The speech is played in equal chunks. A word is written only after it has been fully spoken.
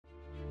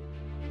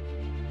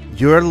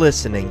You're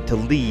listening to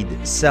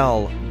Lead,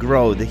 Sell,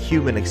 Grow the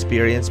Human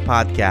Experience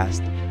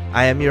podcast.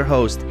 I am your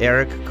host,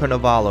 Eric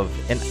Konovalov,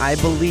 and I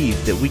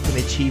believe that we can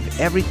achieve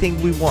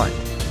everything we want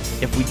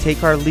if we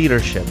take our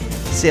leadership,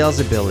 sales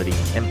ability,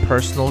 and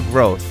personal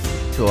growth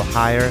to a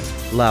higher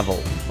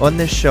level. On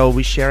this show,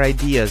 we share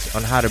ideas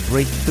on how to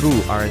break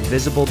through our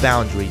invisible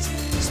boundaries,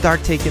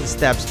 start taking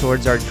steps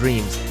towards our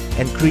dreams,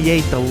 and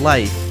create the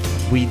life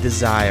we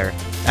desire.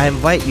 I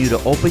invite you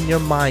to open your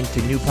mind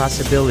to new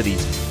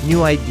possibilities,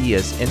 new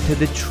ideas, and to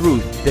the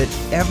truth that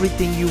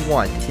everything you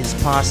want is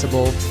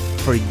possible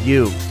for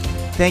you.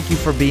 Thank you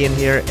for being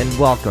here and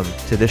welcome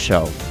to the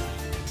show.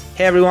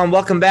 Hey everyone,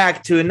 welcome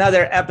back to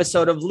another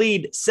episode of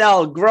Lead,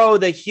 Sell, Grow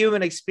the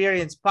Human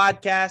Experience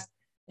podcast.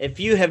 If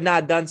you have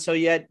not done so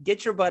yet,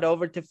 get your butt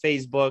over to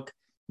Facebook,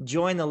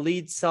 join the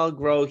Lead, Sell,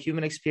 Grow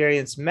Human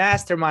Experience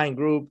Mastermind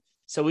group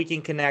so we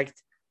can connect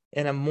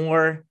in a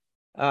more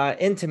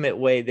intimate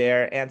way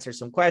there, answer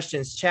some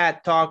questions,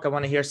 chat, talk. I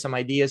want to hear some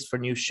ideas for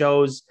new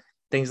shows,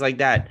 things like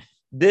that.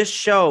 This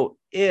show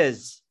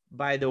is,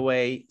 by the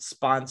way,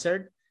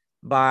 sponsored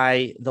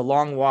by The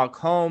Long Walk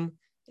Home.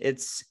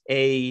 It's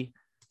an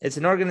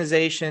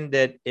organization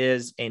that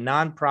is a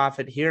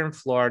nonprofit here in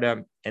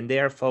Florida, and they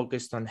are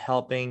focused on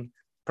helping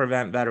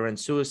prevent veteran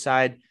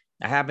suicide.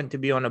 I happen to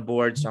be on a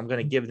board, so I'm going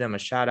to give them a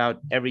shout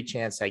out every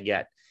chance I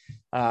get.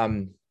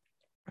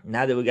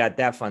 Now that we got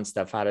that fun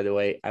stuff out of the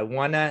way, I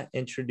want to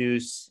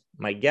introduce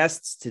my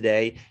guests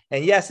today.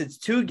 And yes, it's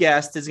two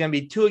guests. It's going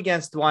to be 2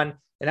 against 1.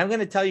 And I'm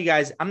going to tell you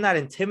guys, I'm not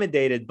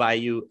intimidated by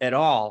you at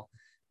all.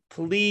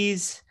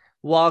 Please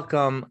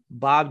welcome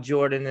Bob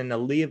Jordan and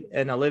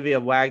Olivia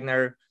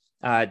Wagner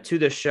to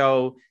the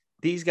show.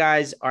 These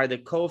guys are the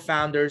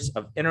co-founders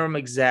of Interim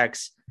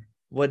Execs.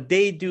 What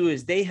they do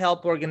is they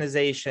help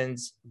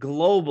organizations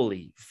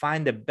globally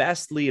find the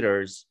best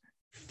leaders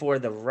for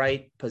the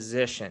right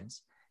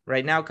positions.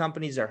 Right now,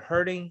 companies are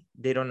hurting.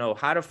 They don't know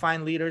how to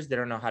find leaders. They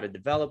don't know how to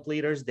develop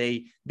leaders.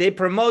 They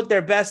promote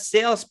their best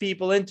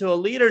salespeople into a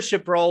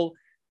leadership role,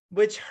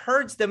 which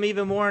hurts them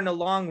even more in the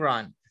long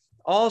run.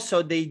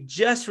 Also, they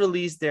just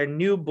released their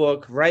new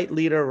book, Right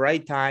Leader,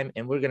 Right Time,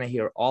 and we're going to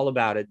hear all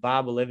about it.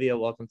 Bob, Olivia,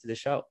 welcome to the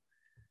show.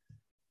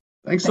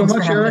 Thanks so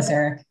much, Eric.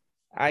 Eric.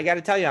 I got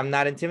to tell you, I'm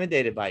not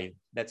intimidated by you.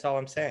 That's all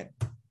I'm saying.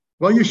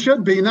 Well, you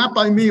should be, not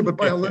by me, but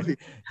by Olivia.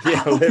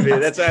 Yeah, Olivia.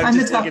 That's what I'm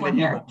just the tough thinking one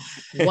here.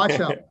 Watch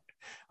out.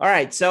 All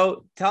right.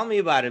 So tell me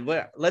about it.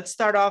 Let's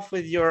start off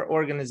with your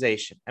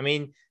organization. I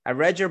mean, I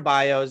read your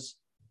bios,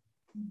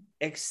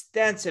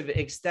 extensive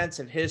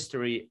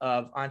history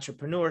of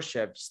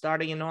entrepreneurship,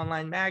 starting an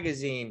online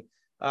magazine,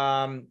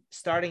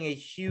 starting a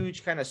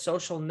huge kind of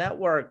social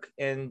network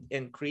and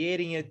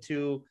creating it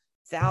to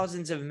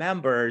thousands of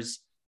members,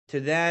 to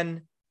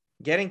then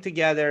getting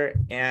together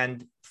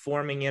and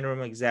forming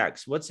Interim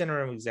Execs. What's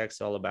Interim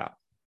Execs all about?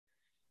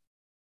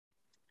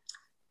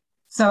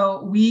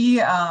 So we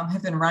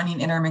have been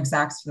running Interim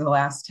Execs for the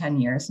last 10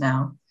 years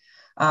now.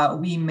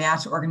 We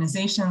match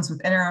organizations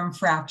with interim,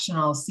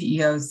 fractional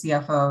CEOs,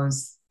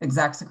 CFOs,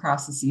 execs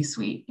across the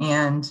C-suite.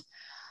 And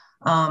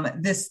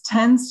this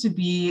tends to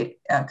be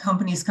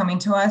companies coming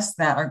to us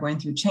that are going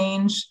through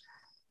change,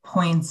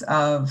 points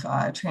of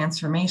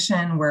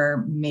transformation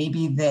where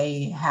maybe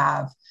they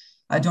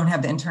don't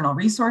have the internal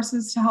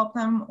resources to help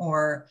them,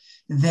 or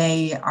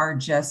they are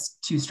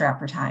just too strapped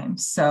for time.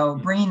 So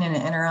bringing in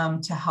an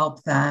interim to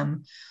help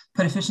them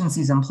put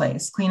efficiencies in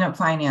place, clean up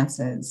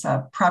finances,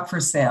 prep for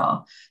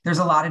sale. There's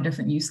a lot of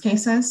different use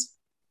cases,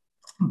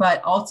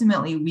 but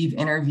ultimately we've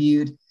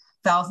interviewed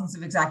thousands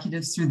of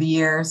executives through the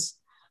years,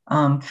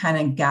 kind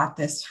of got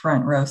this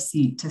front row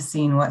seat to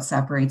seeing what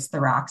separates the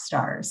rock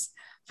stars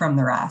from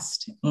the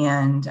rest.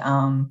 And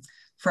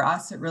for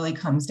us, it really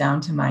comes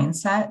down to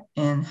mindset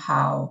and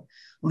how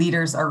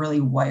leaders are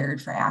really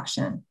wired for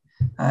action.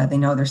 They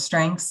know their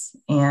strengths,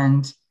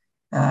 and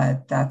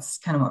that's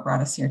kind of what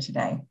brought us here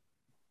today.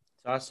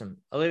 That's awesome.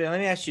 Olivia, let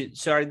me ask you,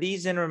 so are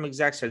these interim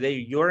execs, are they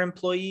your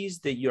employees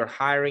that you're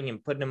hiring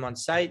and putting them on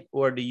site,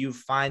 or do you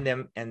find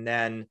them and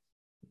then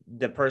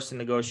the person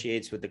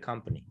negotiates with the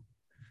company?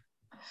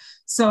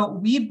 So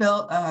we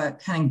built a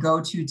kind of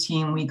go-to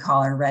team we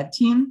call our RED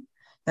team.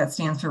 That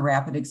stands for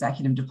Rapid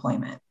Executive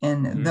Deployment.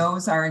 And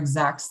those are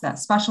execs that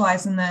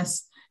specialize in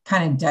this,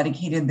 kind of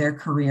dedicated their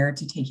career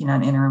to taking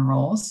on interim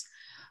roles.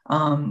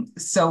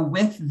 So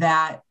with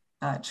that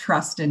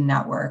trusted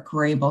network,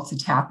 we're able to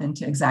tap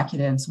into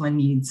executives when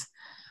needs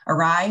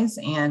arise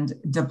and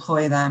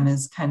deploy them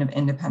as kind of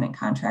independent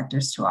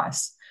contractors to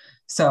us.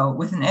 So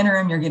with an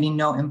interim, you're getting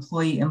no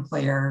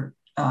employee-employer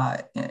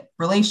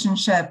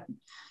relationship,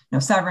 no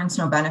severance,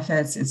 no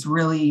benefits. It's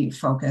really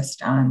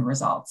focused on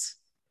results.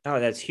 Oh,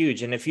 that's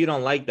huge. And if you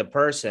don't like the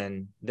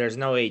person, there's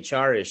no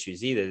HR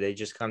issues either. They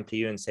just come to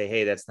you and say,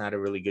 hey, that's not a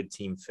really good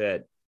team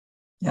fit.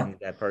 Yeah. And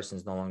that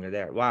person's no longer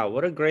there. Wow.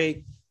 What a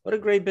great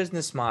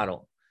business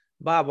model.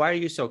 Bob, why are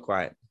you so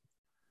quiet?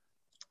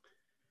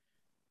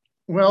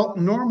 Well,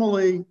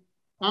 normally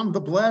I'm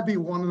the blabby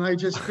one, and I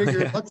just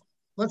figured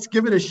let's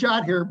give it a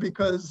shot here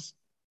because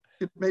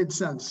it made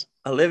sense.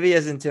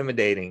 Olivia's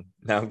intimidating.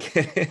 No, I'm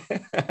kidding.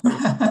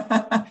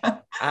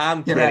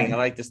 I'm You're kidding. right. I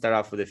like to start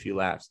off with a few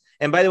laughs.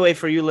 And by the way,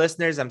 for you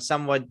listeners, I'm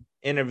somewhat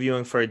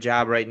interviewing for a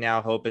job right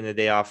now, hoping that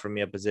they offer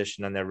me a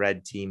position on their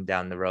red team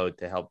down the road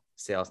to help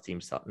sales team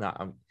sell.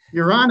 No,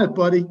 You're on it,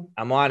 buddy.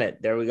 I'm on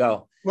it. There we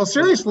go. Well,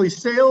 seriously,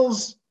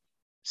 sales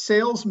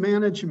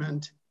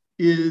management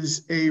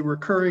is a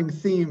recurring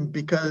theme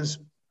because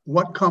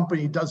what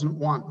company doesn't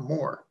want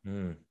more?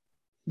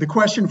 The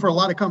question for a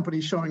lot of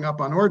companies showing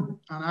up on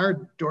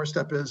our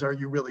doorstep is, are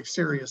you really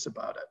serious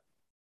about it?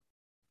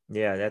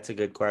 Yeah, that's a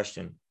good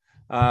question.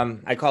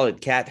 I call it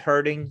cat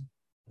herding,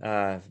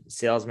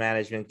 sales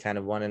management, kind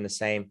of one and the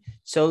same.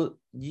 So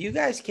you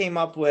guys came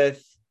up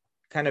with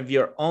kind of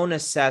your own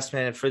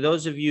assessment. And for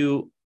those of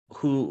you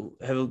who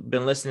have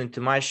been listening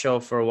to my show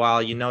for a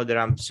while, you know that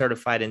I'm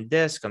certified in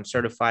DISC. I'm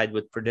certified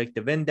with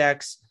Predictive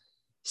Index.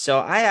 So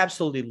I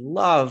absolutely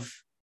love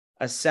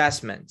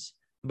assessments,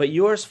 but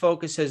yours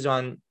focuses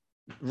on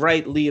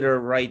right leader,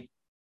 right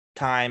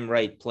time,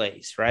 right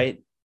place,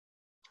 right?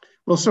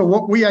 Well, so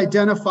what we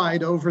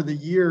identified over the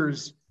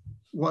years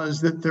was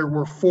that there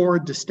were 4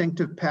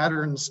 distinctive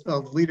patterns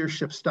of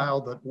leadership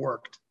style that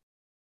worked.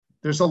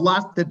 There's a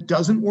lot that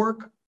doesn't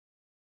work.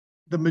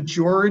 The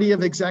majority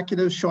of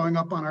executives showing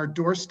up on our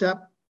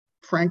doorstep,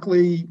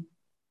 frankly,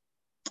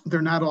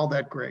 they're not all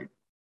that great.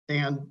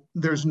 And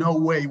there's no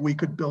way we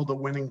could build a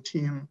winning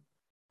team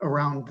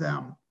around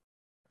them.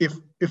 If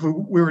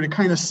we were to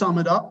kind of sum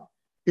it up,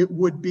 it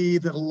would be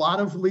that a lot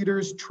of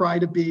leaders try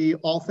to be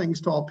all things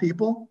to all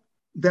people.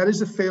 That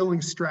is a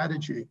failing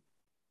strategy.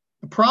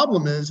 The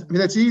problem is, I mean,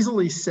 that's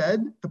easily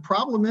said. The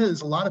problem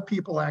is a lot of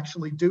people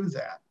actually do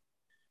that.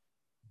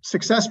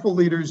 Successful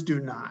leaders do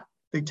not.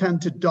 They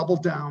tend to double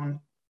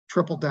down,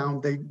 triple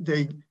down.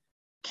 They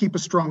keep a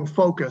strong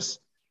focus.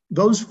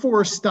 Those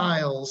 4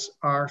 styles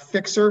are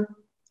fixer,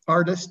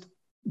 artist,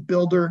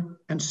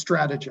 builder, and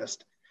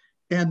strategist.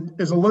 And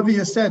as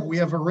Olivia said, we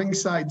have a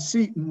ringside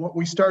seat. And what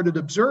we started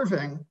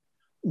observing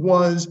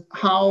was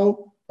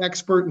how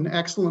expert and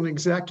excellent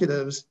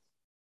executives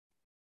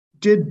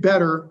did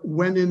better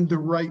when in the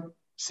right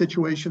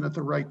situation at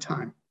the right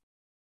time.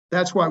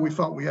 That's why we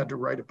felt we had to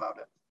write about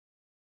it.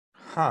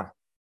 Huh.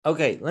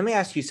 Okay, let me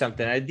ask you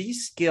something. Are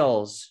these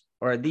skills,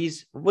 or are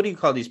these, what do you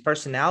call these,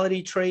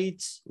 personality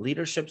traits,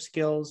 leadership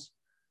skills?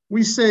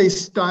 We say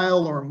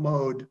style or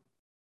mode.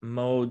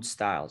 Mode,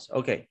 styles.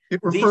 Okay. It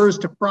refers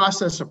to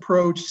process,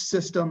 approach,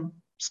 system,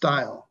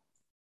 style.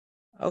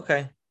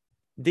 Okay.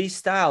 These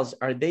styles,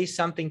 are they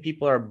something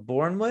people are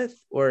born with,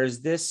 or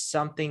is this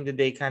something that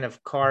they kind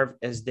of carve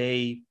as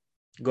they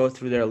go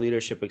through their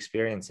leadership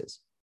experiences?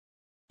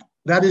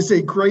 That is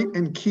a great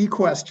and key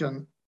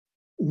question.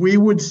 We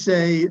would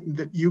say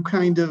that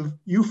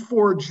you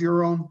forge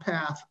your own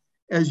path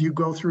as you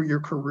go through your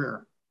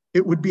career.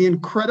 It would be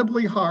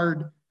incredibly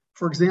hard,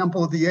 for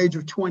example, at the age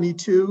of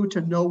 22,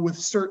 to know with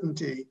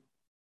certainty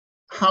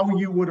how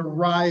you would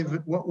arrive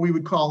at what we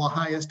would call a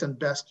highest and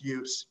best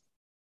use.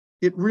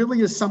 It really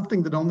is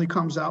something that only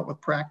comes out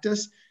with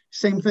practice.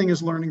 Same thing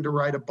as learning to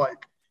ride a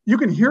bike. You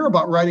can hear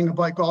about riding a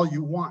bike all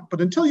you want,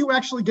 but until you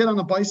actually get on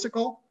a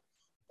bicycle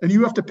and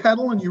you have to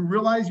pedal and you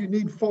realize you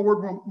need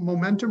forward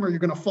momentum or you're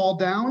going to fall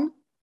down,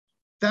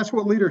 that's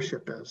what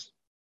leadership is.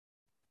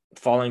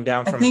 Falling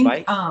down from a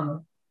bike?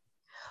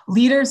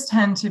 Leaders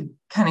tend to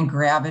kind of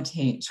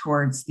gravitate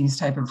towards these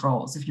type of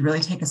roles. If you really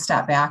take a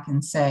step back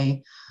and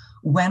say,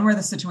 when were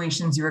the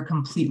situations you were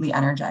completely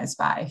energized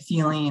by,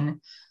 feeling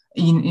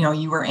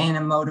you were in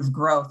a mode of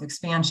growth,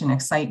 expansion,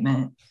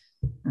 excitement,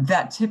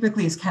 that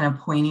typically is kind of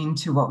pointing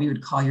to what we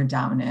would call your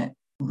dominant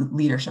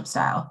leadership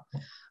style.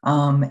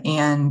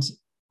 And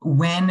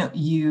when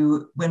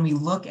we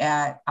look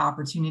at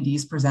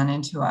opportunities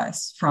presented to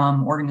us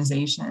from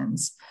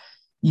organizations,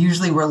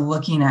 usually we're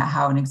looking at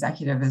how an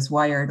executive is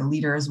wired, a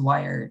leader is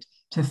wired,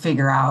 to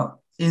figure out,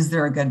 is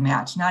there a good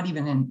match? Not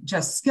even in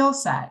just skill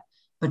set,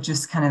 but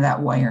just kind of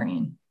that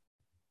wiring.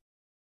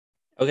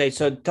 Okay,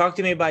 so talk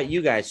to me about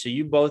you guys. So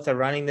you both are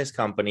running this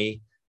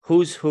company.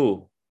 Who's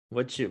who?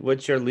 What's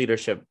your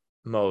leadership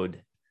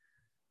mode?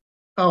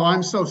 Oh,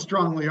 I'm so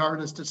strongly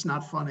artist, it's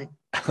not funny.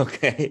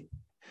 Okay.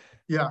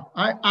 Yeah,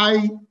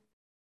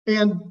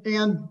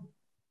 and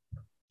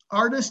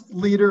artist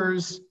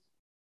leaders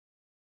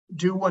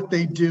do what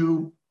they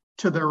do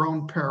to their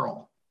own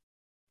peril.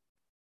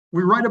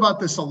 We write about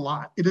this a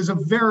lot. It is a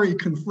very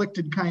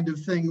conflicted kind of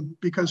thing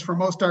because for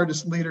most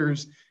artist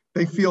leaders,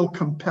 they feel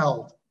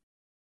compelled.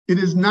 It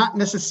is not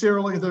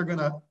necessarily they're going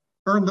to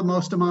earn the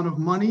most amount of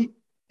money.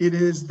 It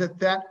is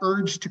that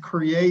urge to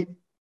create,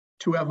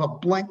 to have a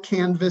blank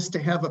canvas, to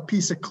have a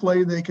piece of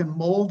clay they can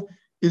mold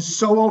is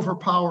so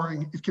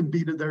overpowering, it can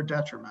be to their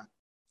detriment.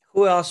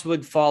 Who else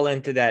would fall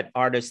into that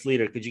artist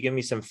leader? Could you give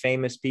me some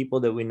famous people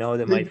that we know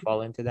that might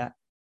fall into that?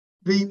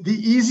 The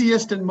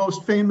easiest and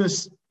most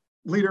famous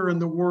leader in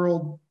the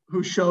world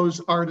who shows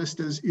artist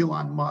is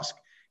Elon Musk.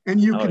 And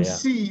you can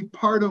see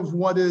part of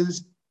what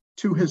is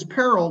to his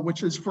peril,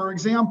 which is, for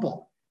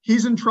example,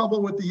 he's in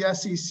trouble with the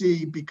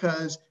SEC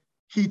because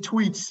he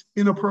tweets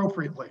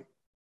inappropriately.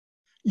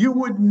 You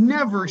would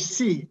never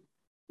see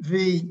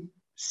the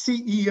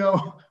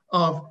CEO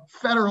of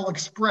Federal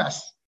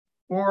Express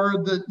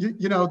or the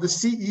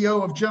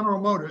CEO of General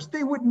Motors,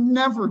 they would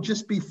never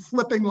just be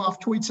flipping off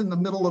tweets in the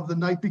middle of the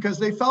night because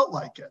they felt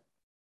like it.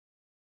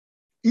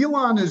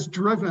 Elon is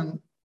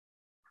driven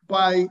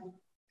by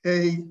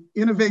a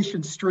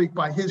innovation streak,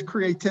 by his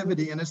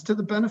creativity, and it's to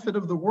the benefit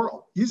of the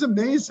world. He's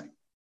amazing.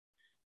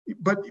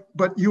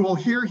 But you will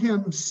hear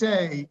him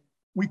say,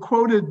 we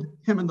quoted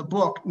him in the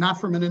book,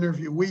 not from an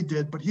interview we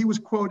did, but he was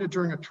quoted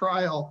during a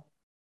trial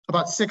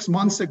about 6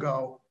 months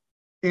ago,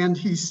 and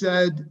he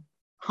said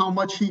how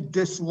much he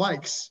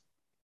dislikes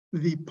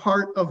the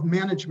part of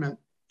management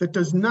that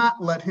does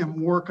not let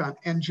him work on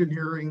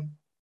engineering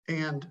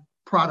and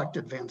product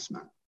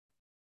advancement.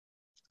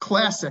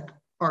 Classic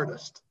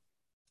artist.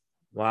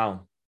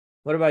 Wow.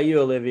 What about you,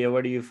 Olivia?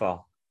 Where do you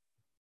fall?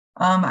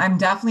 I'm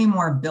definitely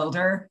more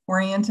builder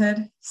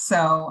oriented.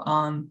 So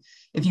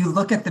if you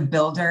look at the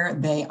builder,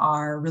 they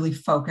are really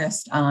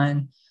focused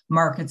on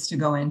markets to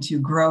go into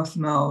growth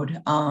mode,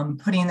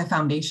 putting the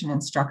foundation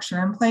and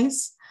structure in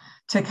place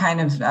to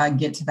kind of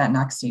get to that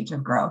next stage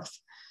of growth.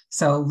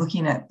 So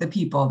looking at the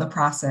people, the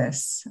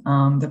process,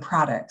 the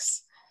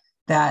products,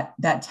 that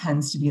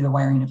tends to be the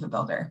wiring of a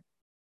builder.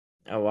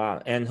 Oh,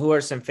 wow. And who are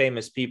some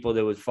famous people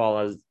that would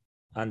fall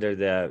under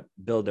the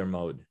builder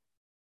mode?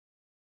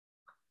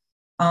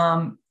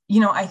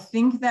 I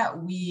think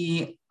that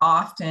we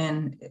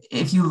often,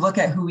 if you look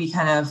at who we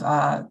kind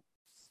of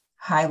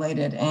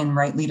highlighted in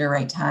Right Leader,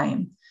 Right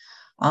Time,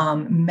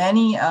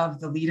 many of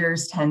the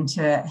leaders tend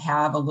to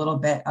have a little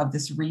bit of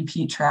this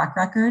repeat track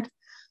record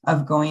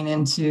of going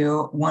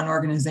into one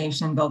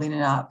organization, building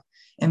it up,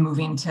 and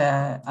moving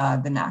to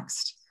the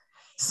next.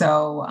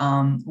 So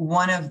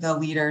one of the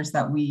leaders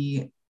that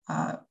we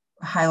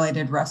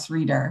highlighted, Russ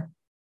Reeder,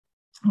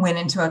 went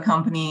into a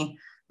company,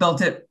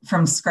 built it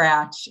from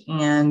scratch,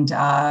 and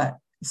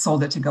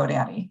sold it to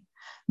GoDaddy.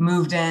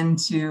 Moved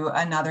into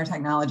another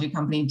technology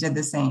company, did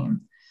the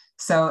same.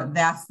 So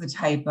that's the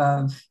type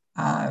of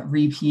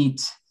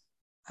repeat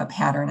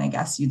pattern, I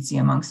guess, you'd see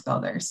amongst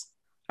builders.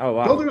 Oh,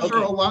 wow. Builders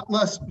are a lot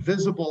less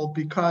visible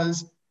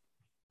because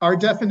our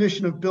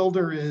definition of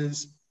builder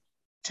is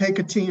take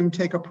a team,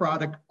 take a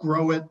product,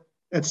 grow it.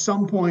 At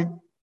some point,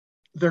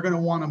 they're going to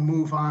want to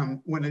move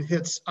on when it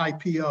hits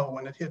IPO,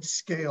 when it hits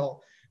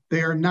scale.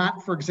 They are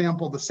not, for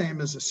example, the same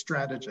as a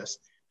strategist.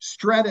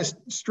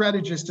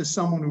 Strategist is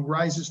someone who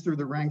rises through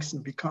the ranks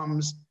and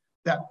becomes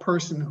that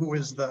person who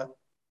is the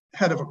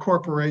head of a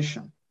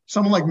corporation.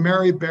 Someone like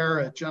Mary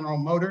Barra at General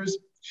Motors,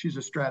 she's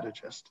a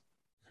strategist.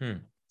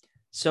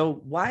 So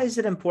why is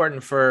it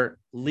important for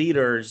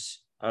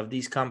leaders of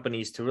these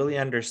companies to really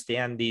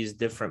understand these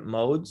different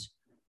modes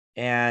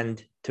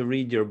and to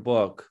read your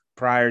book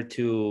prior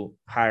to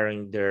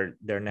hiring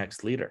their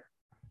next leader?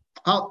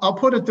 I'll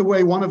put it the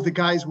way one of the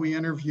guys we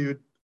interviewed,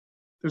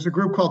 there's a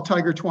group called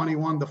Tiger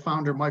 21, the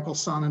founder, Michael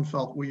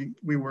Sonnenfeld. We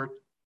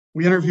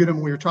interviewed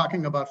him. We were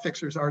talking about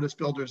fixers, artists,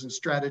 builders, and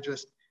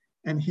strategists.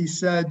 And he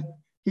said,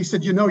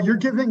 you're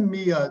giving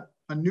me a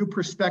new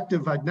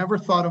perspective I'd never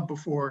thought of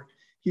before.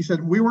 He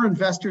said, we were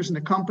investors in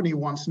a company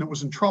once and it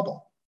was in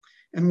trouble.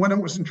 And when it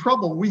was in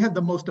trouble, we had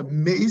the most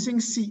amazing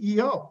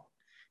CEO.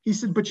 He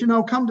said, but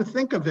come to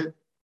think of it,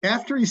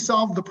 after he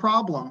solved the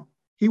problem,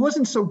 he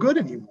wasn't so good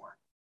anymore.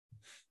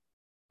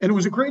 And it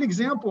was a great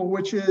example,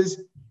 which is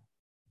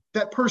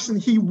that person,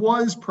 he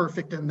was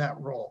perfect in that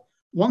role.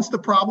 Once the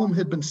problem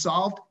had been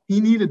solved,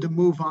 he needed to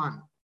move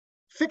on.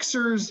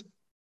 Fixers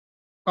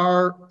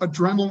are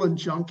adrenaline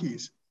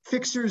junkies.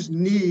 Fixers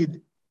need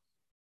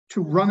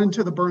to run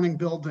into the burning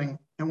building,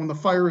 and when the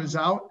fire is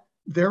out,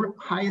 their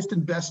highest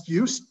and best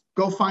use,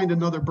 go find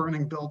another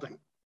burning building.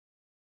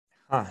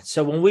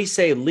 So when we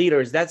say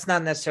leaders, that's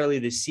not necessarily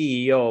the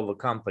CEO of a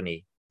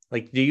company.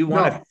 Like, do you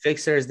want a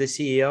fixer as the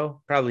CEO?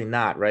 Probably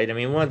not, right? I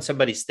mean, we want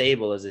somebody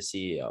stable as a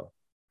CEO.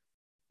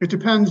 It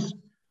depends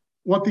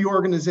what the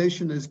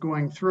organization is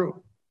going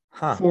through.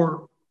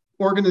 For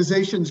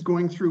organizations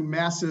going through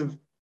massive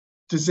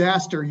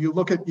disaster, you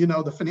look at,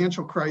 the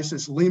financial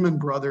crisis, Lehman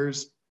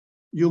Brothers,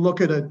 you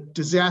look at a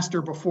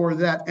disaster before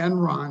that,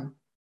 Enron,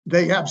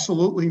 they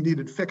absolutely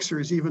needed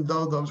fixers, even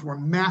though those were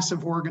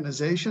massive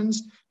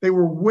organizations. They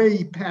were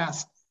way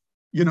past,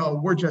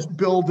 we're just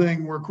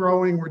building, we're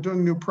growing, we're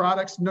doing new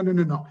products.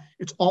 No.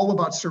 It's all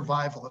about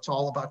survival. It's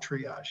all about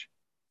triage.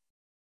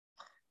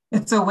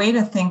 It's a way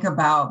to think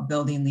about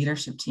building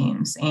leadership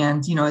teams.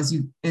 And,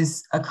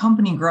 as a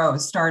company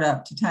grows,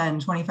 startup to 10,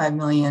 25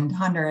 million,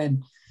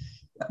 100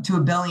 to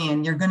 $1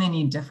 billion, you're going to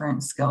need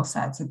different skill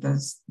sets at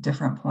those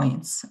different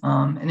points.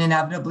 And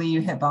inevitably you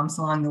hit bumps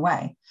along the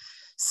way.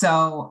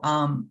 So,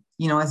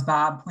 as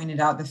Bob pointed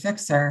out, the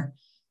fixer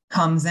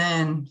comes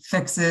in,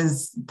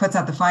 fixes, puts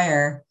out the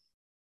fire.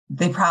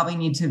 They probably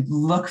need to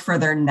look for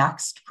their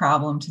next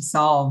problem to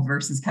solve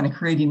versus kind of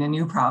creating a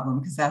new problem,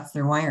 because that's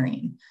their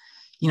wiring.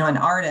 An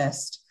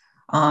artist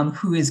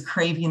who is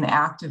craving the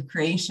act of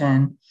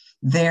creation,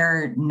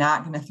 they're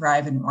not going to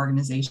thrive in an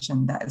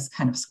organization that is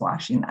kind of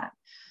squashing that.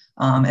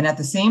 And at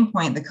the same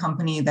point, the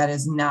company that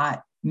is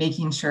not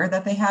making sure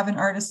that they have an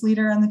artist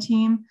leader on the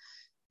team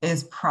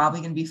is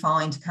probably going to be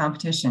falling to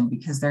competition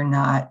because they're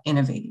not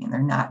innovating.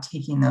 They're not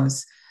taking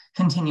those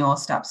continual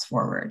steps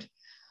forward.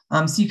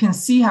 So you can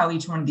see how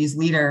each one of these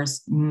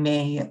leaders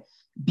may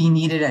be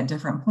needed at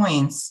different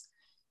points,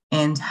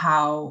 and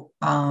how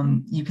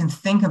you can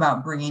think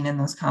about bringing in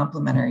those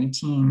complementary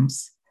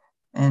teams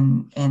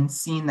and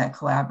seeing that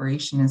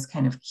collaboration is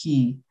kind of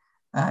key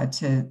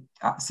to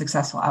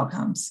successful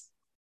outcomes.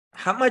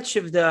 How much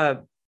of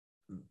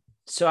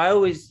so I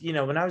always,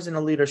 when I was in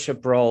a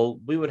leadership role,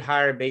 we would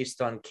hire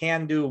based on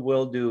can do,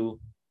 will do,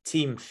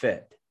 team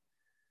fit.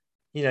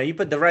 You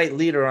put the right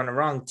leader on the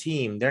wrong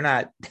team, they're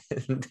not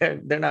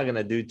going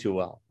to do too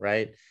well,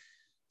 right?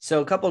 So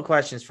a couple of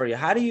questions for you.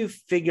 How do you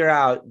figure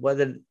out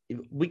whether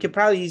we could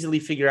probably easily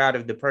figure out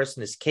if the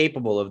person is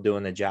capable of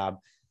doing the job?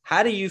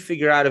 How do you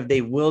figure out if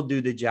they will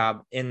do the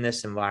job in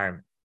this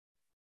environment?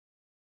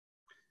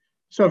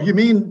 So if you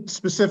mean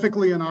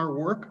specifically in our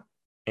work?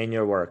 In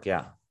your work,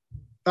 yeah.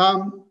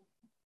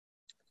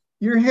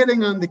 You're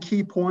hitting on the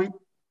key point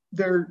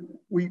there.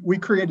 We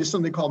created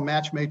something called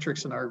Match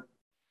Matrix in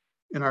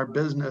our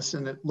business,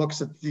 and it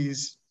looks at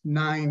these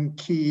 9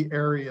 key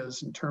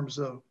areas in terms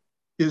of,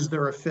 is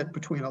there a fit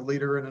between a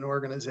leader and an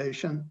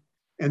organization?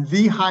 And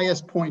the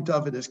highest point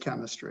of it is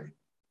chemistry.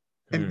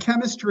 And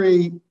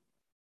chemistry,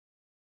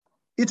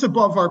 it's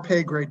above our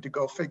pay grade to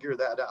go figure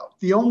that out.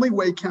 The only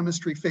way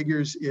chemistry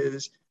figures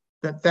is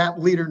that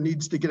leader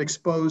needs to get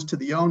exposed to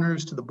the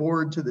owners, to the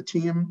board, to the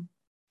team.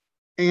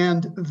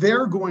 And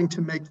they're going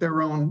to make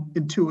their own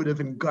intuitive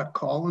and gut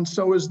call. And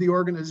so is the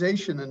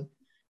organization.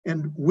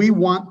 And we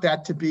want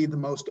that to be the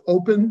most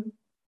open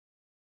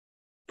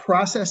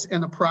process,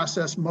 and a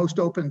process most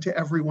open to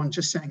everyone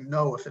just saying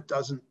no if it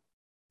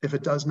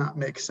does not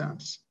make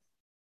sense.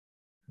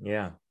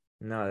 Yeah,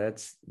 no,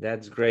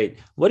 that's great.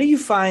 What do you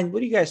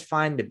guys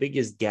find the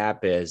biggest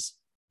gap is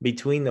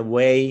between the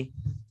way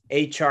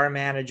HR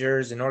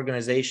managers and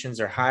organizations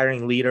are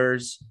hiring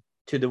leaders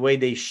to the way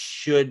they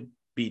should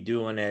be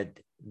doing it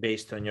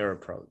based on your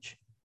approach?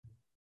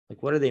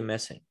 Like, what are they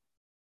missing?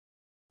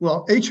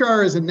 Well,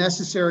 HR is a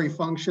necessary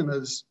function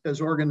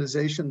as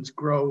organizations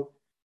grow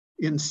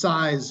in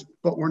size,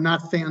 but we're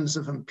not fans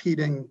of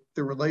impeding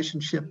the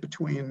relationship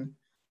between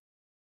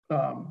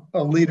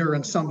a leader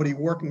and somebody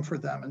working for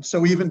them. And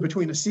so even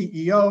between a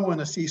CEO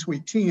and a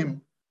C-suite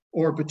team,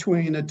 or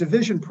between a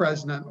division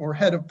president or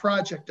head of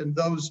project and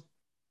those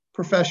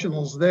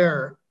professionals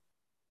there,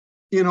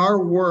 in our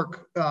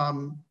work,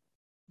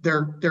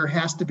 there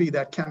has to be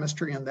that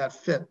chemistry and that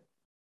fit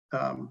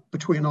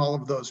between all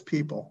of those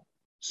people.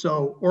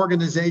 So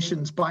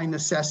organizations by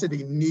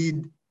necessity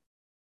need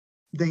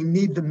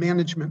the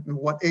management and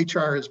what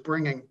HR is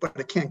bringing, but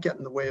it can't get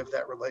in the way of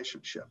that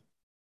relationship.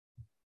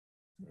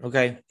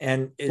 Okay.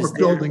 And we're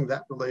building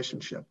that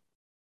relationship.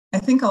 I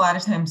think a lot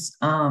of times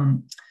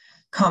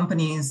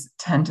companies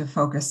tend to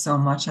focus so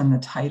much on the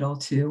title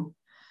too,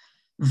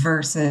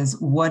 versus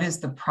what is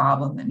the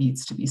problem that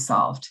needs to be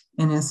solved?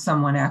 And is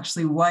someone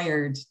actually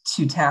wired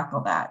to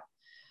tackle that?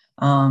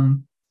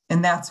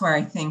 And that's where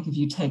I think if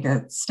you take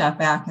a step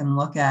back and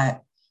look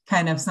at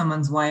kind of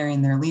someone's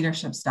wiring, their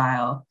leadership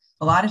style,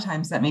 a lot of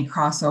times that may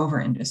cross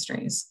over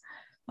industries.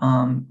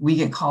 We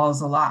get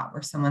calls a lot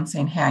where someone's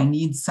saying, hey, I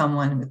need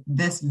someone with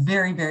this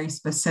very, very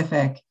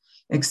specific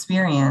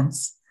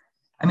experience.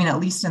 I mean, at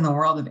least in the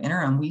world of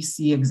interim, we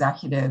see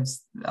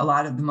executives, a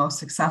lot of the most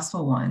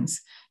successful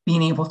ones,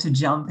 being able to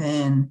jump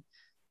in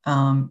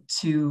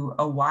to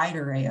a wide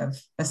array of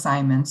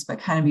assignments, but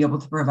kind of be able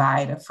to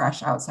provide a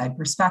fresh outside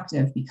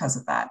perspective because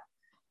of that.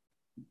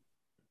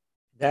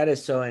 That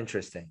is so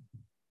interesting.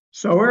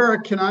 So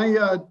Eric, can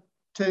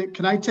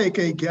I take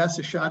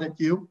a shot at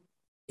you?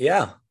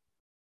 Yeah.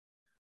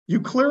 You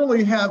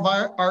clearly have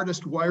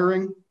artist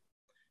wiring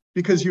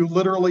because you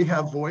literally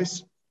have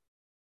voice.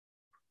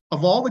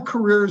 Of all the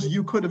careers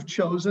you could have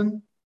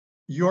chosen,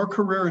 your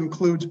career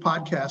includes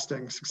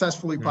podcasting,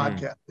 successfully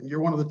podcasting. You're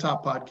one of the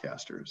top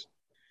podcasters.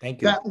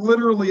 Thank you. That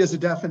literally is a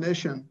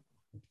definition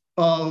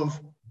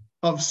of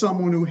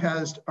someone who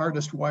has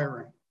artist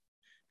wiring.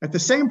 At the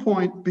same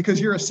point,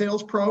 because you're a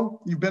sales pro,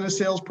 you've been a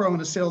sales pro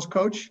and a sales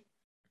coach,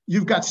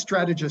 you've got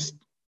strategist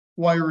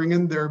wiring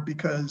in there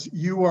because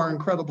you are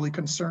incredibly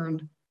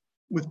concerned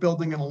with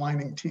building and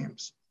aligning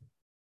teams.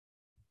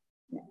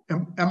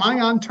 Am I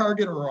on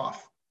target or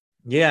off?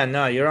 Yeah,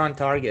 no, you're on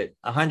target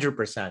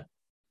 100%.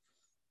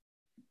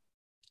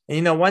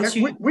 And once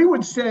we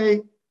would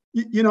say,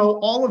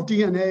 all of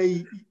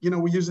DNA,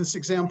 we use this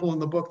example in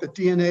the book that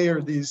DNA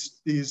are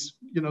these,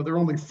 there are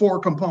only 4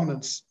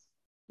 components,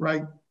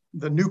 right?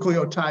 The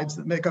nucleotides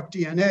that make up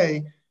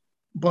DNA,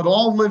 but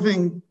all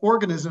living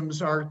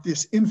organisms are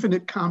this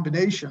infinite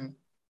combination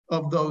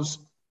of those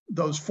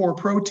 4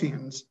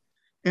 proteins.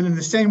 And in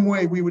the same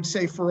way, we would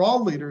say for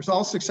all leaders,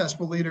 all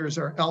successful leaders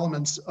are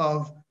elements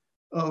of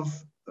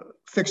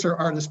fixer,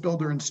 artist,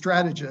 builder, and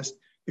strategist.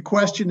 The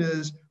question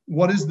is,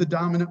 what is the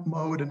dominant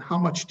mode and how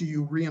much do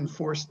you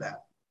reinforce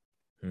that?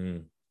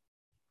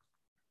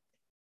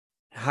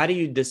 How do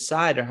you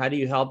decide, or how do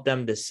you help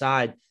them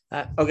decide?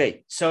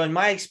 Okay, so in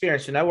my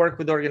experience, when I work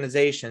with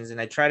organizations and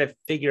I try to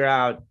figure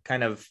out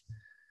kind of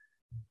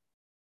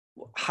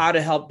how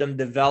to help them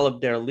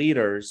develop their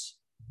leaders,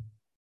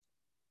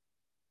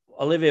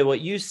 Olivia, what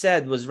you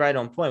said was right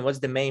on point. What's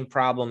the main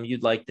problem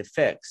you'd like to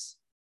fix?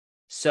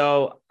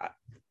 So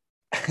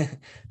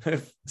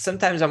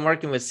sometimes I'm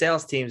working with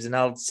sales teams and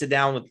I'll sit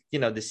down with, the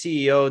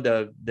CEO,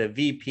 the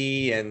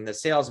VP and the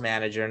sales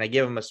manager, and I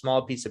give them a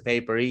small piece of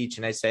paper each.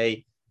 And I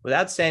say,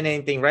 without saying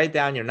anything, write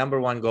down your number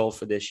one goal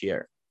for this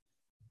year.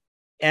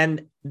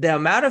 And the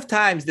amount of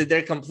times that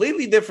they're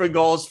completely different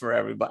goals for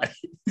everybody,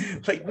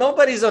 like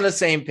nobody's on the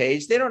same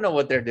page. They don't know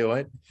what they're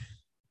doing.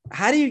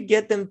 How do you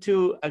get them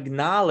to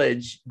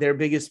acknowledge their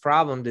biggest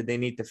problem that they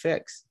need to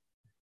fix?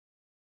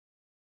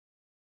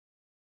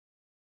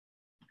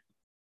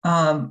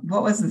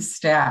 What was the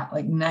stat?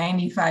 Like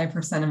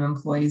 95% of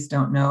employees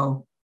don't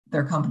know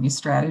their company's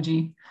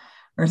strategy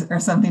or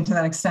something to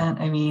that extent.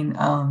 I mean,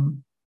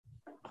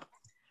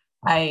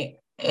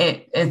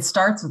 it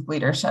starts with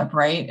leadership,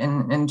 right?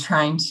 And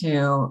trying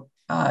to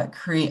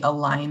create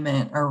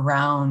alignment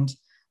around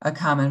a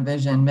common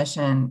vision,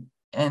 mission,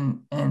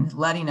 and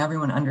letting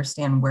everyone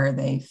understand where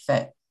they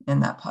fit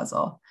in that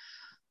puzzle.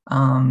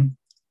 And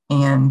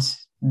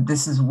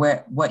this is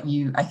what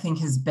I think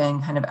has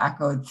been kind of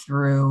echoed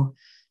through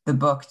the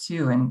book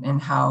too,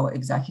 and how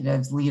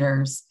executives,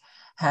 leaders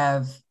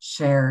have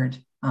shared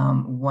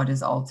what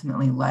has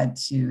ultimately led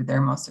to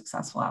their most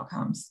successful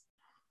outcomes.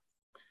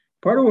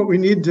 Part of what we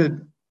need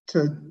to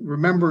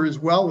remember as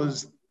well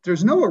is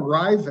there's no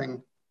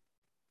arriving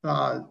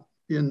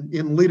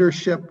in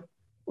leadership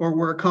or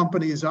where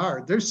companies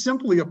are. There's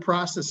simply a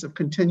process of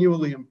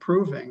continually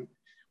improving.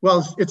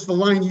 Well, it's the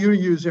line you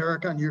use,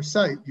 Eric, on your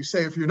site. You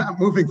say, if you're not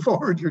moving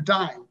forward, you're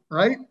dying,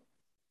 right?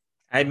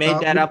 I made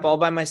that up all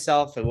by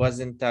myself. It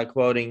wasn't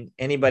quoting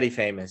anybody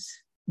famous.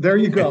 There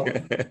you go.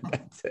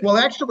 Well,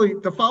 actually,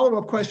 the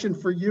follow-up question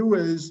for you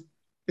is,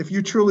 if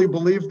you truly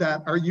believe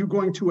that, are you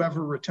going to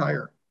ever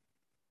retire?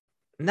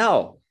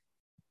 No.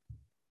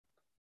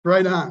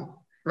 Right on.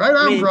 Right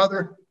on,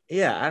 brother.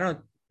 Yeah,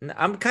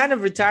 I'm kind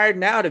of retired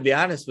now, to be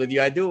honest with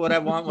you. I do what I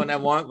want when I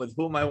want with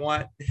whom I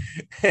want.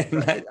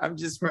 And I'm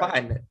just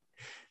fine.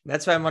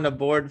 That's why I'm on a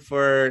board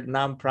for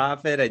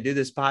nonprofit. I do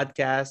this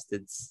podcast.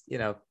 It's,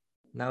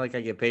 not like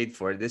I get paid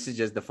for it. This is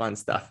just the fun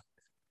stuff.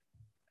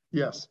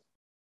 Yes.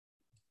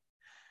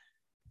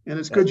 And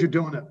it's good you're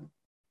doing it.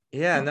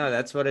 Yeah, no,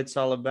 that's what it's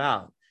all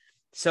about.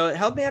 So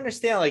help me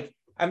understand, like,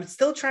 I'm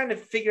still trying to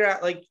figure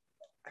out, like,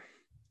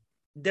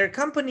 there are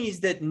companies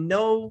that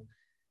know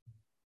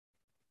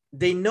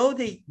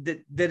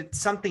that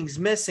something's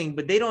missing,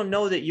 but they don't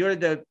know that you're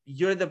the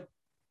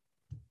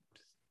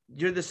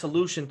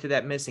solution to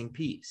that missing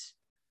piece.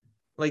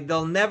 Like,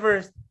 they'll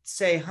never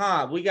say,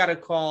 we got to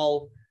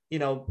call,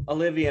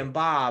 Olivia and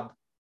Bob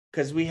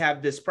because we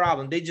have this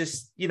problem. They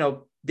just,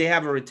 they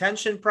have a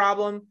retention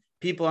problem.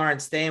 People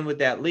aren't staying with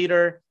that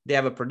leader. They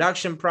have a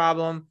production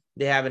problem.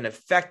 They have an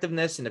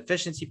effectiveness and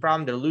efficiency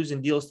problem. They're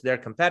losing deals to their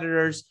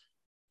competitors.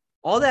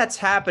 All that's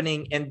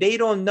happening, and they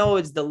don't know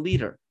it's the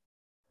leader.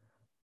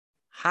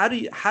 How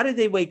do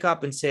they wake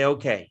up and say,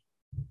 okay,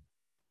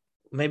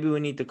 maybe we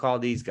need to call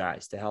these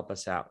guys to help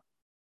us out?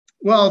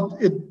 Well,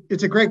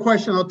 it's a great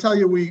question. I'll tell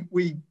you,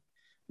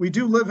 we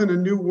do live in a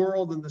new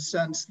world in the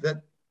sense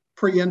that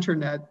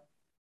pre-internet,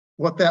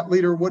 what that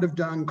leader would have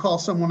done, call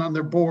someone on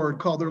their board,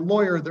 call their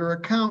lawyer, their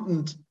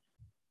accountant,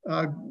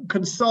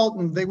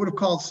 consultant, they would have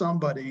called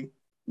somebody.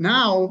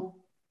 Now,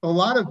 a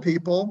lot of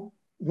people,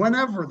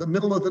 whenever, the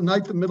middle of the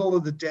night, the middle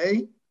of the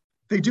day,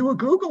 they do a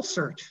Google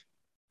search.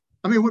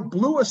 I mean, what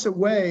blew us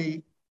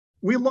away,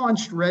 we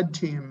launched Red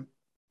Team,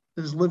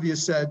 as Olivia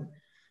said,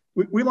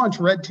 we launched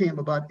Red Team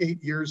about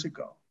 8 years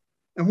ago.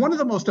 And one of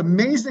the most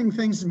amazing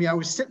things to me, I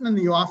was sitting in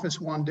the office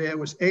one day, it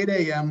was 8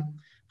 a.m.,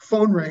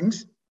 phone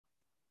rings,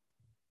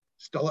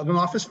 still have an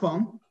office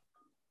phone,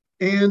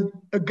 and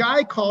a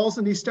guy calls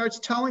and he starts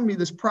telling me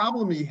this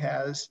problem he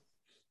has,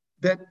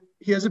 that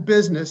he has a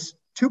business,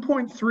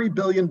 $2.3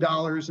 billion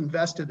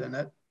invested in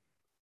it,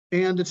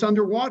 and it's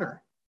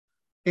underwater.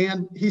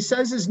 And he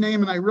says his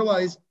name, and I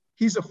realize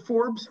he's a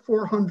Forbes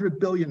 400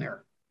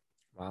 billionaire.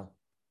 Wow.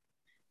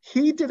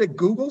 He did a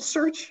Google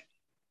search.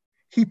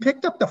 He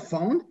picked up the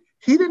phone.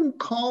 He didn't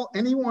call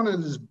anyone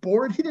on his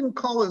board. He didn't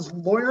call his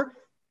lawyer.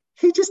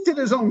 He just did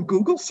his own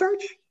Google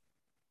search.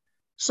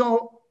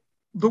 So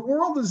the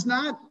world is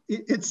not,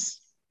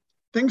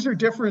 things are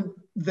different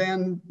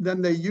than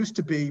they used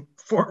to be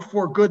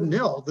for good and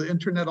ill. The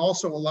internet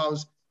also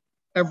allows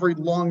every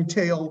long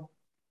tail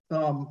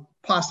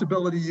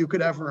possibility you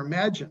could ever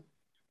imagine.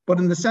 But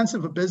in the sense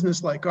of a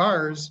business like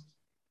ours,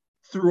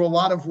 through a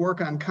lot of work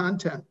on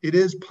content, it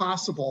is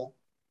possible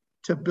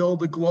to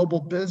build a global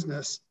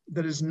business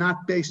that is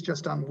not based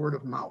just on word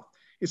of mouth.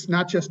 It's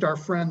not just our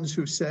friends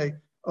who say,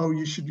 oh,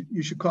 you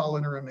should call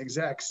Interim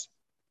Execs.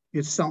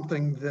 It's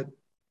something that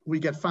we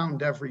get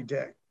found every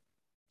day.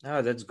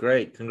 Oh, that's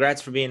great.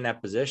 Congrats for being in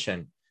that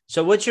position.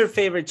 So what's your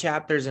favorite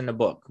chapters in the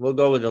book? We'll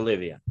go with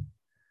Olivia.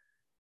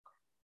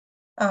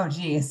 Oh,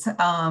 geez.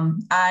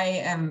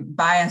 I am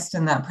biased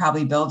in that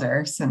probably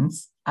builder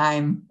since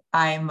I'm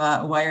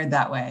wired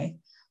that way.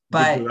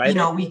 But,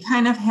 we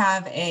kind of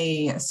have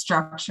a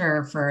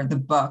structure for the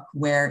book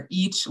where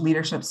each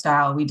leadership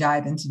style, we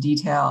dive into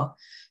detail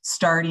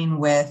starting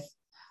with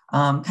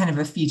kind of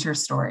a feature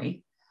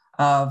story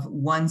of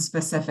one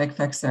specific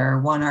fixer,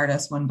 one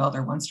artist, one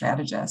builder, one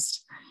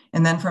strategist.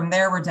 And then from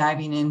there, we're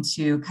diving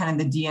into kind of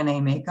the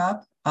DNA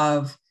makeup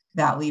of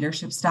that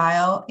leadership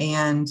style.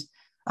 And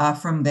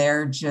from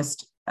there,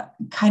 just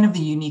kind of the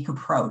unique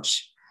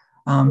approach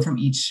from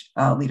each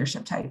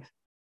leadership type.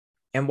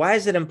 And why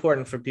is it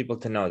important for people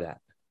to know that?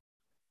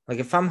 Like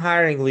if I'm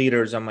hiring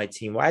leaders on my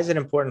team, why is it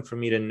important for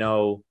me to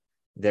know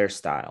their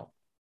style?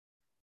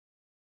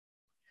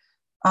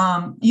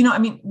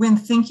 When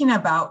thinking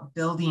about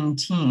building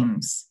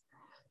teams,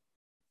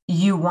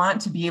 you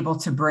want to be able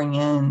to bring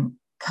in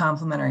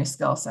complementary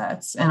skill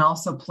sets and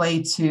also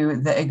play to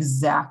the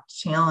exact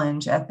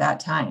challenge at that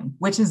time,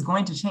 which is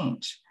going to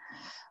change.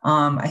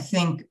 I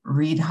think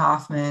Reid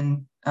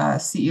Hoffman,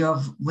 CEO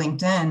of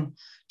LinkedIn,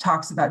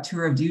 talks about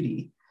tour of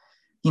duty.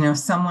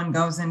 Someone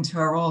goes into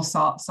a role,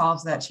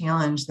 solves that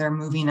challenge, they're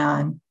moving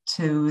on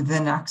to the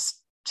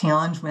next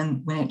challenge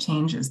when it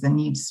changes, the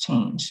needs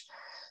change.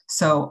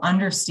 So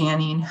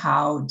understanding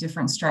how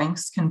different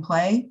strengths can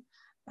play,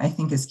 I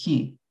think, is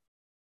key.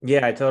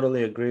 Yeah, I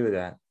totally agree with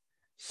that.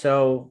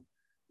 So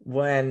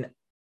when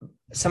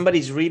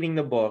somebody's reading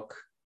the book,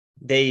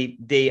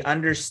 they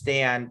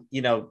understand,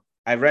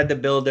 I read The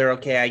Builder.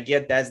 Okay, I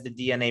get that's the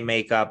DNA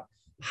makeup.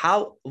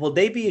 How will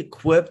they be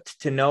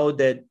equipped to know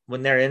that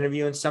when they're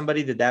interviewing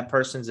somebody that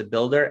person's a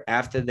builder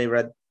after they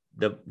read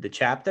the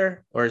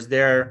chapter? Or is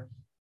there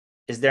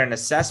an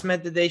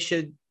assessment that they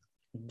should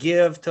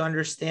give to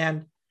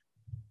understand?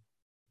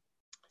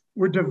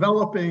 We're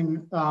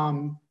developing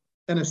an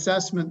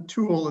assessment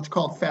tool. It's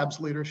called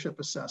FABS Leadership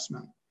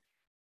Assessment.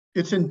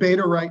 It's in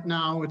beta right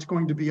now. It's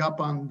going to be up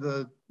on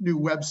the new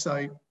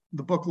website.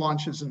 The book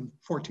launches in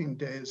 14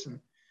 days and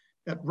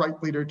at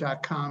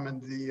rightleader.com,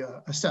 and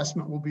the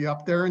assessment will be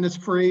up there, and it's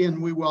free,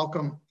 and we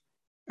welcome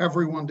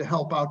everyone to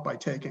help out by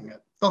taking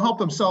it. They'll help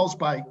themselves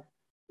by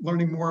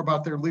learning more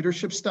about their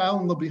leadership style,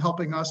 and they'll be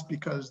helping us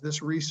because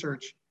this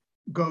research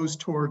goes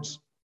towards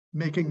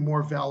making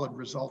more valid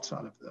results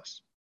out of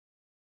this.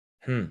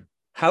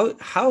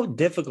 How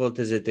difficult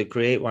is it to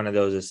create one of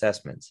those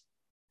assessments?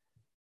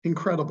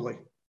 Incredibly.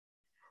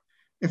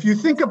 If you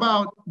think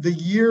about the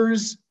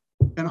years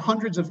and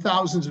hundreds of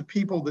thousands of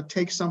people that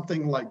take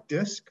something like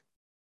DISC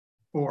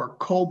or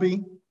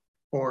Kolbe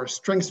or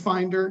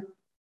StrengthsFinder,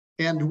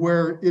 and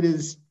where it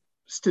is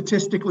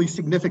statistically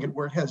significant,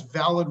 where it has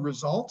valid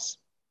results,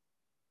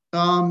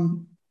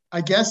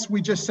 I guess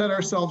we just set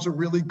ourselves a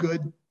really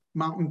good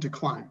mountain to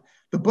climb.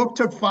 The book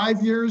took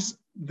 5 years.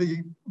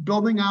 The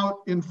building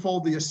out in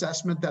full the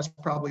assessment, that's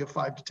probably a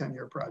 5 to 10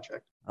 year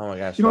project. Oh my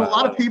gosh. A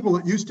lot of people,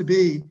 it used to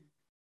be,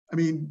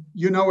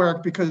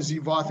 Eric, because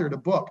you've authored a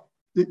book,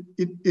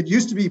 it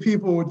used to be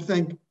people would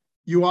think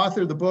you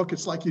author the book,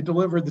 it's like you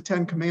delivered the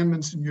 10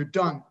 commandments and you're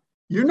done.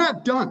 You're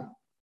not done.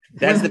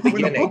 That's the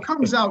beginning. When the book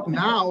comes out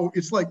now,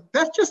 it's like,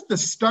 that's just the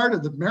start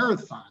of the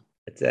marathon.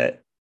 That's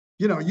it.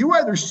 You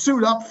either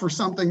suit up for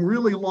something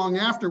really long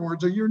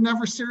afterwards or you're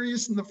never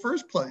serious in the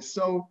first place.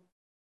 So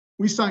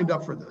we signed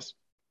up for this.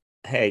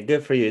 Hey,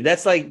 good for you.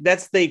 That's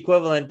the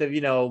equivalent of,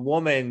 a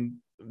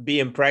woman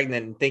being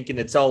pregnant and thinking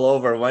it's all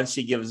over once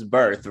she gives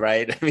birth,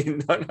 right?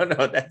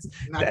 No. That's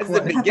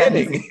the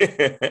beginning.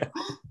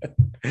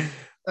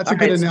 That's a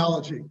good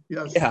analogy.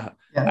 Yes. Yeah.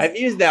 Yes. I've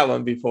used that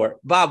one before.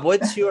 Bob,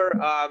 what's your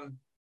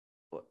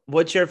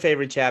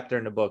favorite chapter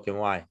in the book and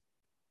why?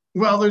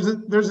 Well,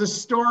 there's a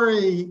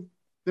story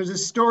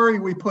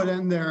we put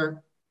in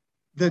there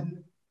that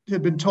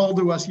had been told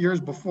to us years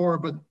before,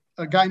 but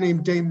a guy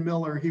named Dane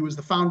Miller, he was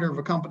the founder of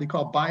a company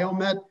called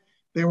Biomet.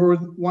 They were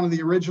one of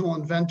the original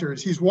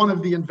inventors. He's one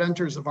of the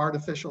inventors of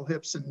artificial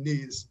hips and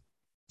knees.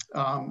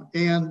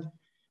 And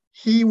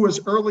he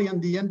was early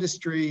in the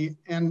industry,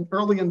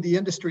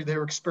 they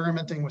were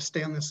experimenting with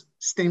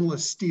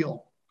stainless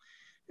steel.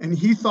 And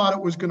he thought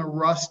it was going to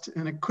rust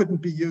and it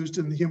couldn't be used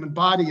in the human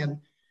body. And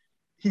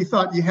he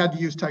thought you had to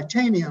use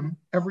titanium.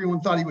 Everyone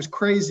thought he was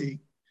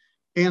crazy.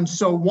 And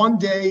so one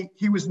day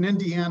he was in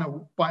Indiana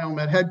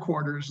Biomet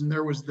headquarters, and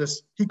there was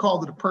this, he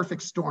called it a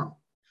perfect storm.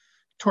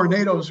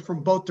 Tornadoes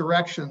from both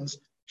directions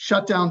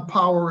shut down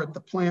power at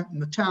the plant in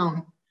the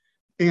town,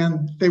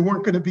 and they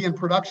weren't going to be in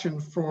production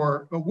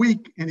for a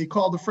week. And he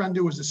called a friend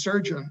who was a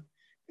surgeon,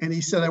 and he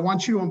said, I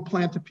want you to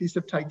implant a piece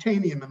of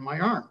titanium in my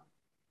arm.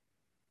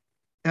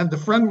 And the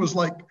friend was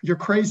like, you're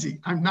crazy.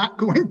 I'm not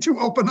going to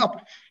open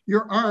up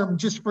your arm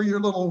just for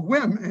your little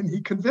whim. And he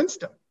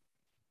convinced him.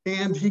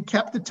 And he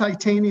kept the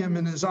titanium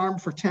in his arm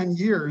for 10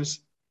 years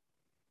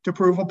to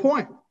prove a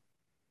point.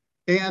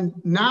 And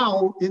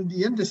now in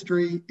the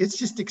industry, it's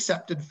just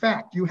accepted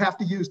fact. You have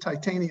to use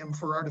titanium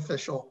for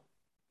artificial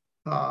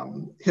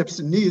hips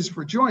and knees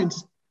for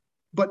joints.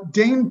 But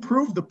Dane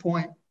proved the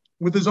point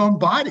with his own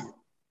body.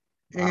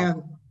 Wow.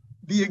 And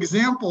the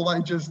example I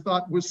just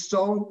thought was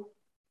so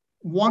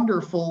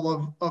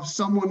wonderful of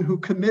someone who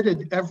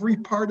committed every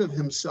part of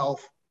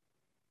himself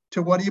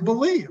to what he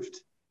believed.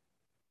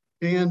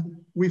 And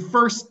we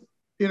first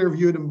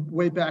interviewed him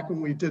way back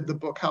when we did the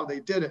book, How They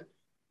Did It.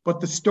 But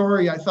the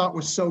story I thought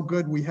was so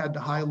good, we had to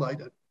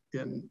highlight it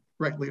in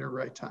Right Leader,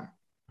 Right Time.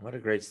 What a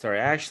great story.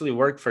 I actually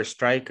worked for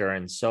Stryker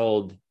and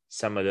sold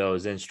some of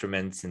those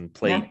instruments and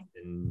plates.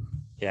 Yeah. And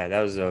yeah,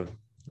 that was an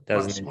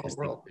interesting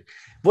world.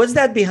 What's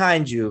that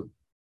behind you,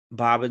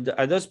 Bob?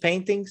 Are those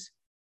paintings?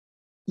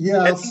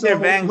 Yeah, I think they're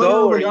Van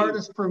Gogh. Literally,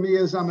 artist for me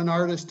is I'm an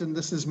artist, and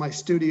this is my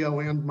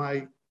studio and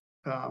my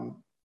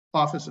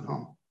office at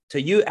home. So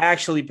you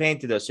actually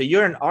painted those. So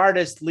you're an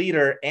artist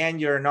leader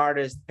and you're an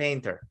artist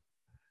painter.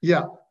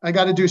 Yeah, I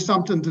got to do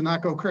something to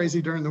not go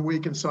crazy during the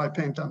week, and so I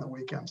paint on the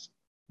weekends.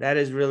 That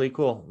is really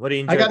cool. What do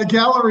you enjoy? I got a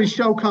gallery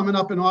show coming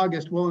up in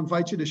August. We'll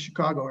invite you to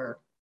Chicago, Eric.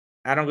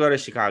 I don't go to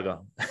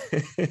Chicago.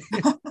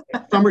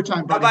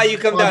 Summertime, buddy. How about you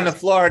come down to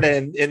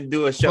Florida and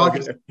do a show?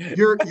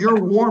 Your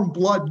warm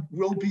blood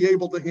will be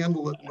able to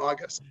handle it in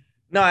August.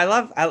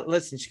 No,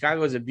 listen,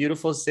 Chicago is a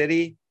beautiful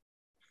city,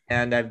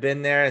 and I've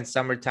been there in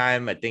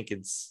summertime. I think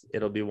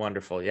it'll be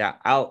wonderful. Yeah,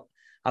 I'll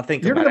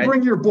think You're about it. You're going to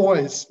bring your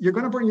boys. You're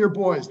going to bring your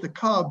boys, the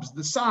Cubs,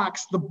 the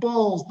Sox, the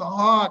Bulls, the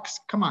Hawks.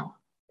 Come on.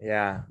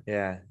 Yeah.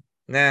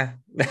 Nah.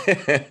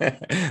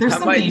 There's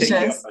some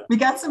beaches. We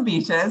got some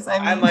beaches.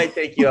 I might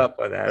take you up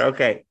on that.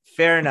 Okay,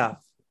 fair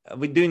enough.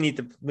 We do need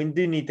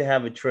to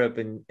have a trip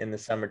in the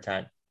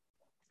summertime.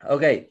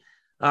 Okay.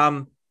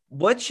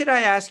 What should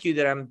I ask you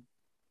that I'm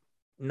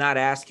not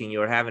asking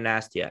you or haven't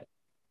asked yet?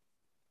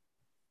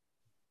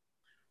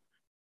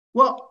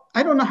 Well,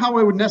 I don't know how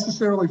I would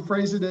necessarily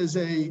phrase it as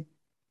a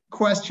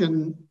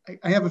question.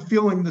 I have a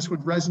feeling this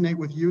would resonate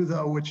with you,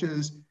 though, which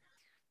is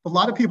a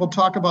lot of people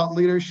talk about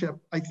leadership.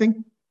 I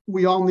think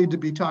we all need to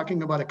be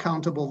talking about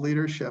accountable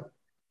leadership.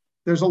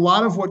 There's a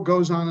lot of what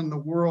goes on in the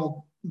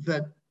world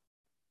that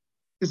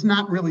is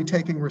not really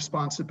taking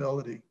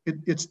responsibility.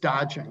 It's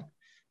dodging.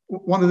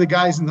 One of the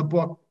guys in the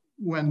book,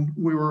 when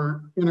we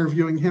were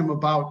interviewing him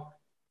about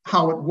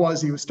how it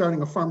was, he was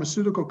starting a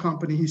pharmaceutical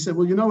company. He said,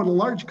 well, in a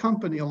large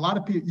company, a lot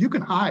of people, you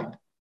can hide.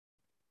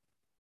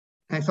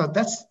 And I thought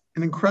that's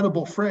an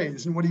incredible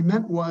phrase. And what he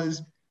meant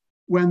was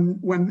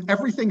when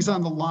everything's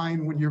on the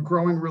line, when you're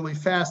growing really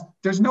fast,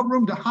 there's no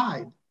room to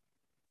hide.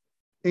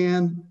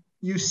 And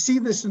you see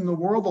this in the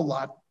world a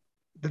lot,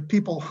 that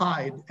people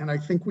hide. And I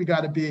think we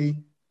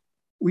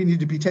need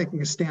to be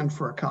taking a stand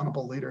for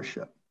accountable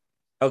leadership.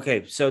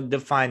 Okay, so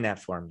define that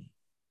for me.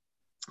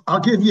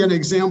 I'll give you an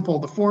example.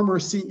 The former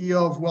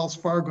CEO of Wells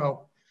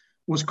Fargo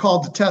was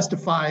called to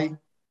testify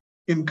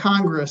in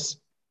Congress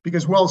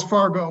because Wells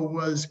Fargo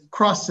was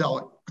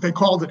cross-selling. They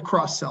called it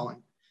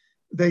cross-selling.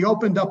 They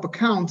opened up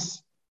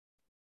accounts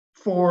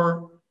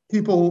for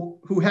people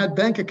who had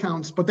bank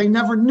accounts, but they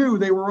never knew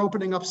they were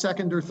opening up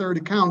second or third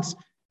accounts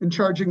and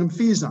charging them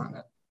fees on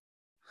it.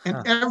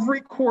 And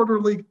every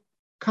quarterly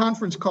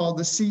conference call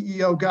the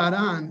CEO got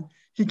on,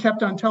 he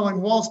kept on telling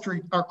Wall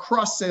Street, our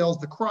cross sales,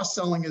 the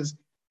cross-selling is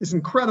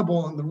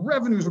incredible, and the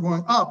revenues are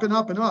going up and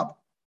up and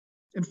up.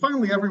 And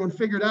finally, everyone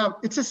figured out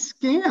it's a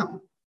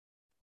scam.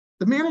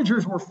 The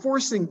managers were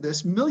forcing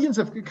this. Millions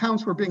of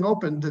accounts were being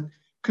opened that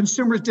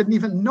consumers didn't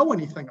even know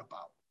anything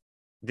about.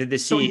 Did the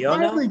CEO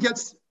know?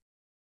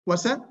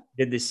 What's that?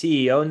 Did the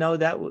CEO know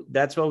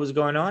that's what was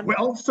going on?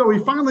 Well, so he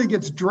finally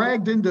gets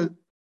dragged into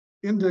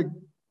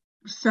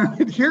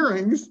Senate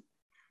hearings,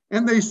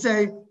 and they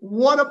say,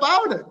 what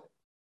about it?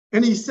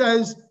 And he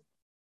says,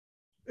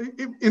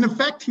 in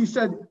effect, he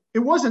said, it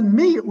wasn't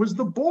me, it was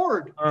the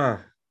board.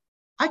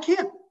 I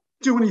can't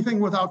do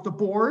anything without the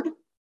board. And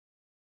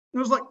it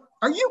was like,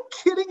 are you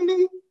kidding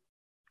me?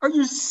 Are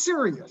you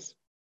serious?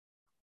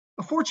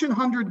 A Fortune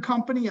 100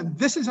 company, and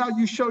this is how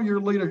you show your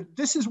leader.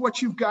 This is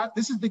what you've got.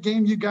 This is the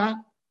game you got.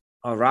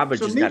 Oh, Robert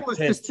just got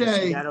pissed. You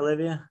see that,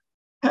 Olivia?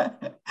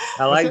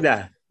 I like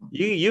that.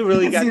 You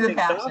really got things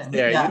off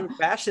there. Yeah. You're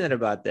passionate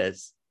about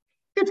this.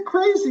 It's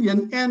crazy.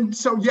 And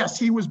so, yes,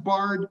 he was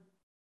barred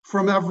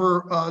from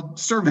ever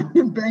serving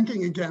in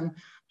banking again.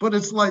 But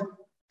it's like,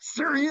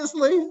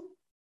 seriously?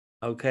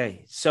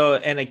 Okay. So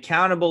an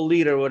accountable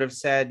leader would have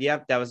said,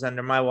 yep, that was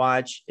under my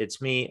watch.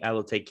 It's me. I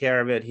will take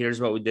care of it.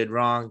 Here's what we did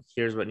wrong.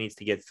 Here's what needs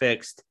to get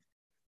fixed.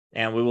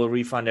 And we will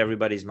refund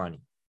everybody's money.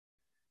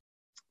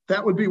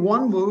 That would be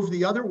one move.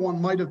 The other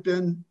one might have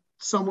been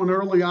someone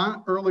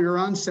earlier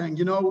on saying,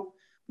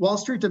 Wall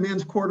Street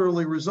demands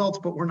quarterly results,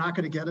 but we're not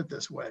going to get it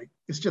this way.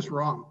 It's just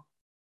wrong.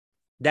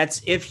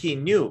 That's if he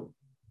knew.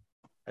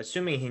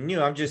 Assuming he knew.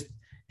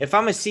 If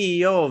I'm a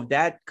CEO of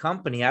that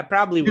company, I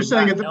probably would. You're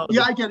saying it.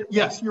 Yeah, I get it.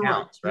 Yes, you're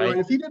right. You're right.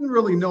 If he didn't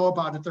really know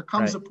about it, there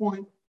comes a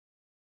point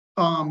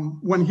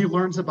when he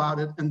learns about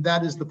it, and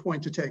that is the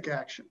point to take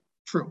action.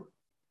 True.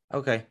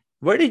 Okay.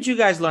 Where did you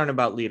guys learn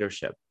about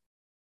leadership?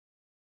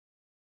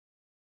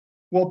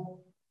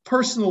 Well,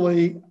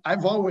 personally,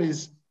 I've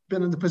always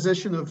been in the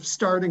position of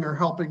starting or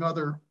helping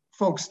other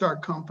folks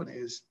start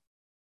companies.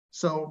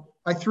 So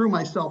I threw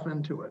myself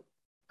into it,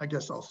 I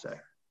guess I'll say.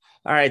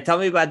 All right. Tell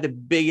me about the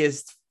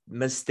biggest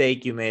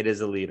mistake you made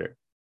as a leader.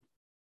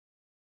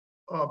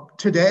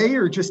 Today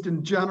or just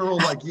in general,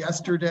 like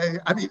yesterday?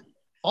 I mean,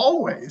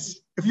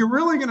 always. If you're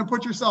really going to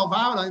put yourself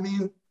out,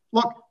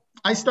 look,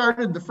 I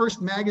started the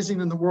first magazine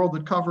in the world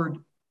that covered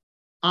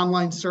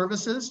online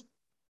services.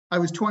 I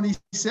was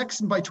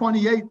 26, and by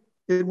 28,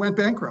 it went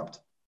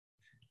bankrupt.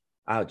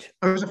 Ouch.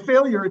 I was a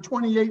failure at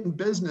 28 in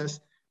business.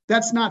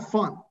 That's not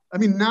fun. I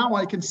mean, now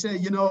I can say,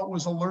 it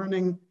was a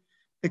learning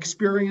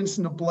experience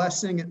and a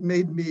blessing. It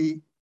made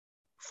me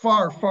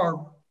far,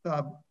 far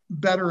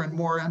better and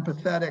more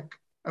empathetic.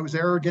 I was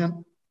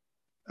arrogant.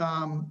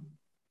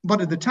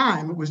 But at the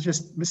time, it was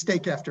just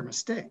mistake after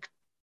mistake.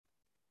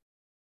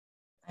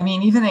 I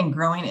mean, even in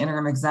growing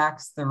interim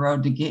execs, the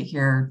road to get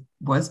here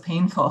was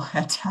painful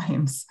at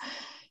times.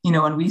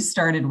 When we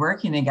started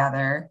working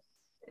together,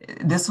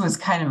 this was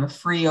kind of a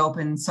free,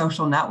 open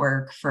social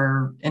network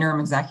for interim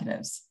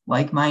executives,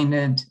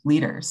 like-minded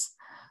leaders.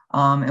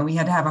 And we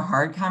had to have a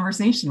hard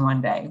conversation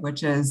one day,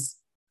 which is,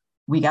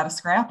 we got to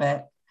scrap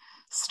it,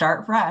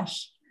 start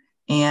fresh.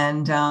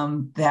 And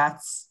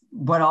that's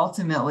what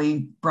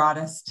ultimately brought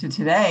us to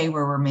today,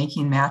 where we're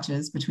making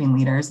matches between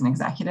leaders and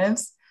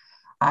executives.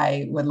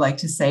 I would like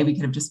to say we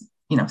could have just,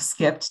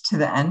 skipped to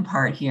the end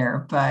part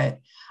here, but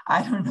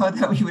I don't know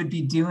that we would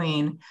be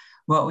doing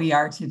what we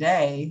are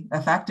today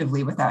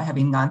effectively without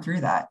having gone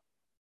through that.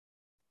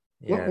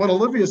 Yeah. What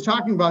Olivia is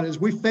talking about is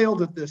we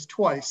failed at this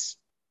twice.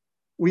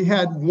 We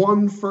had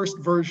one first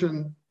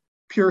version,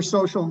 pure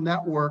social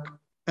network,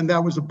 and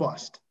that was a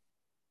bust.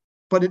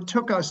 But it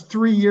took us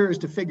 3 years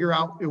to figure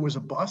out it was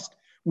a bust.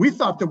 We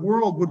thought the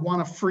world would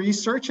want a free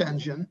search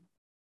engine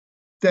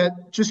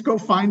that just go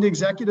find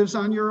executives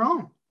on your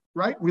own,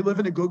 right? We live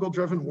in a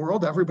Google-driven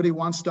world. Everybody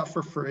wants stuff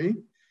for free.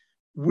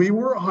 We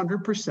were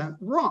 100%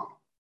 wrong.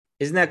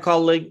 Isn't that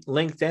called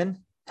LinkedIn?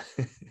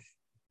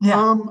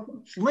 Yeah.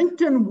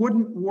 LinkedIn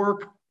wouldn't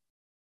work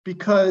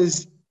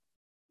because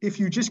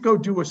if you just go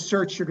do a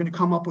search, you're going to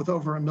come up with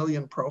over 1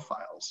 million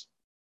profiles.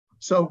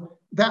 So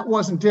that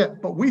wasn't it.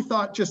 But we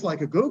thought, just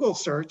like a Google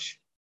search,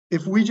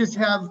 if we just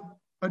have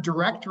a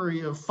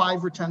directory of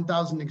 5,000 or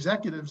 10,000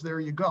 executives,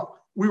 there you go.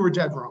 We were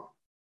dead wrong.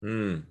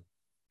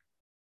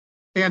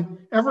 And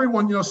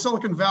everyone,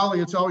 Silicon Valley,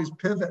 it's always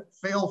pivot,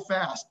 fail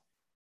fast.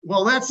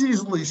 Well, that's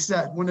easily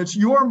said. When it's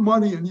your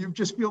money and you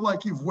just feel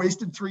like you've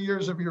wasted 3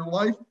 years of your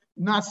life,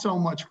 not so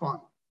much fun.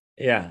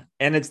 Yeah.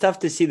 And it's tough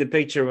to see the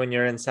picture when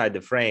you're inside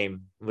the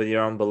frame with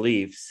your own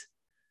beliefs.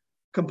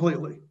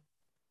 Completely.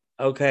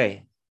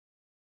 Okay.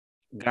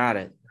 Got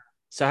it.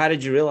 So how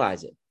did you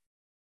realize it?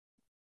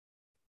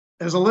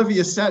 As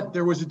Olivia said,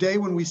 there was a day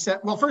when we said,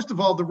 well, first of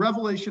all, the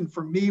revelation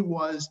for me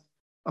was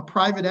a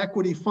private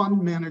equity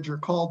fund manager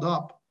called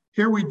up.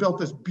 Here we built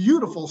this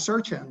beautiful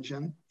search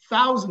engine,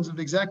 thousands of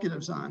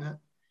executives on it.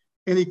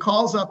 And he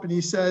calls up and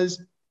he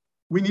says,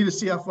 we need a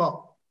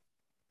CFO.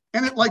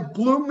 And it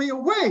blew me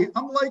away.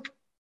 I'm like,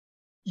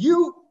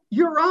 you're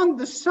on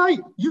the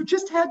site. You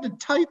just had to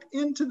type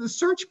into the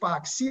search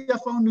box,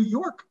 CFO New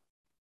York.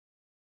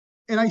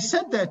 And I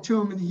said that to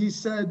him and he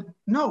said,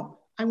 no,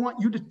 I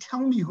want you to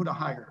tell me who to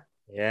hire.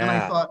 Yeah. And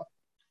I thought,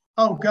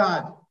 oh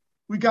God,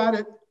 we got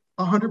it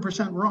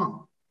 100%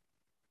 wrong.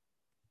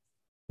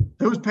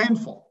 It was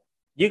painful.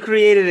 You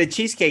created a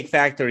Cheesecake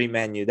Factory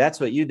menu.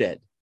 That's what you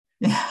did.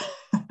 Yeah.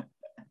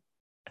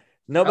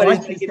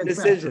 Nobody's making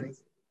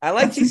decisions. I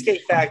like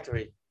Cheesecake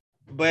Factory,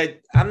 but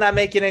I'm not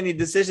making any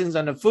decisions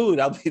on the food.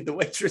 The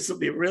waitress will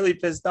be really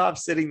pissed off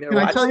sitting there. Can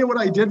I tell you what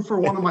I did for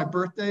one of my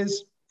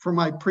birthdays, for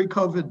my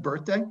pre-COVID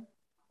birthday?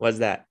 What's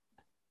that?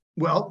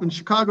 Well, in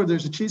Chicago,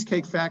 there's a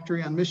Cheesecake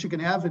Factory on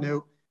Michigan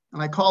Avenue.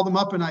 And I called them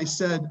up and I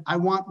said, I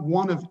want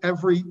one of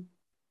every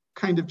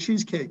kind of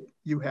cheesecake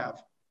you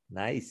have.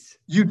 Nice.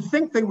 You'd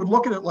think they would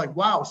look at it like,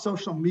 wow,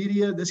 social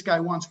media, this guy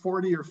wants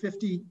 40 or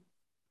 50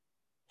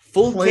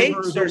 full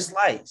cakes or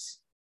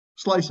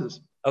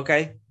slices.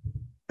 Okay.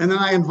 And then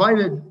I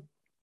invited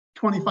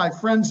 25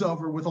 friends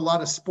over with a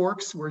lot of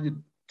sporks where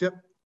you dip.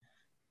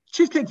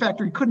 Cheesecake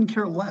Factory couldn't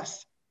care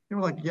less. They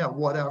were like, yeah,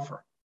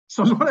 whatever.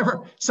 So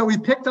whatever. So we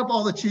picked up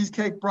all the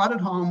cheesecake, brought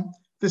it home.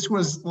 This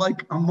was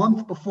like a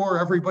month before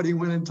everybody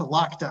went into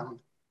lockdown,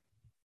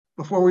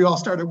 before we all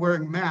started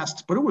wearing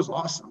masks, but it was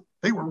awesome.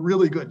 They were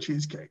really good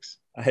cheesecakes.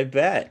 I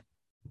bet.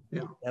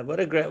 Yeah.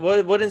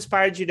 What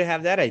inspired you to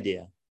have that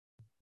idea?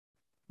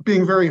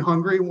 Being very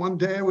hungry. One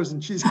day I was in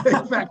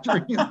Cheesecake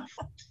Factory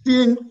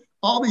seeing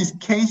all these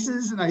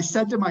cases. And I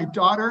said to my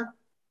daughter,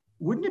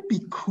 wouldn't it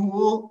be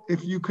cool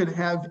if you could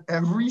have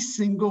every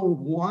single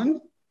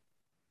one?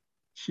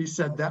 She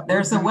said that.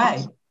 There's a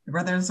way.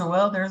 Where there's a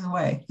will, there's a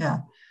way. Yeah.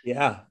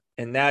 Yeah.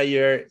 And now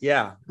you're,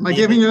 yeah. Am I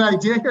giving you an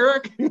idea,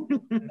 Eric?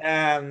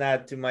 Nah, I'm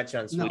not too much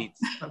on sweets,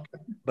 Okay.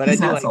 but I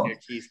do like your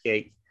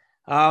cheesecake.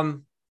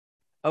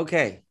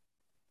 Okay.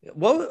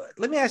 Well,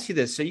 let me ask you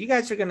this. So you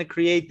guys are going to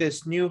create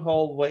this new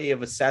whole way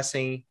of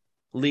assessing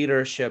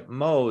leadership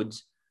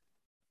modes.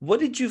 What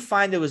did you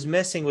find that was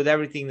missing with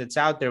everything that's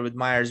out there with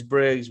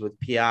Myers-Briggs, with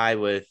PI,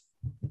 with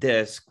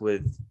DISC,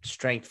 with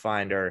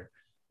StrengthsFinder?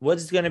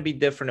 What's going to be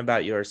different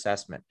about your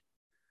assessment?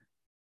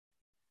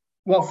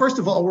 Well, first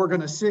of all, we're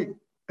going to see.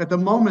 At the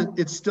moment,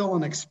 it's still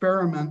an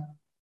experiment.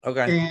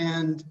 Okay.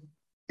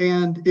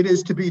 And it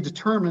is to be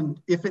determined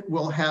if it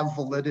will have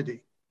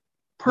validity.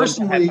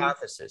 Personally, what's the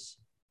hypothesis?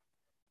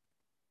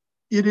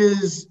 It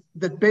is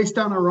that based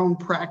on our own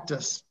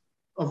practice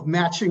of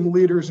matching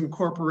leaders and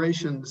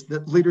corporations,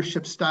 that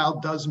leadership style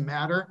does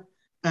matter.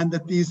 and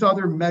that these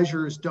other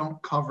measures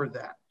don't cover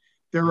that.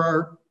 There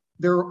are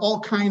all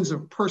kinds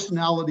of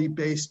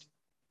personality-based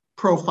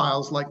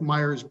profiles like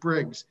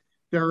Myers-Briggs.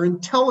 There are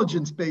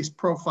intelligence-based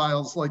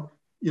profiles like,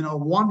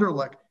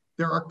 Wonderlic.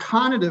 There are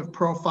cognitive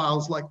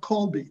profiles like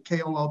Kolbe,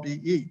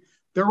 Kolbe.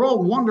 They're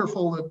all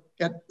wonderful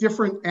at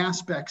different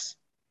aspects.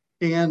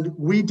 And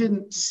we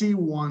didn't see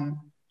one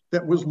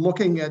that was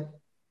looking at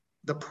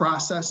the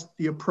process,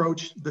 the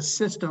approach, the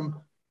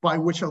system by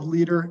which a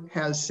leader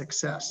has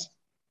success.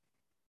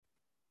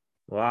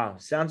 Wow.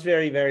 Sounds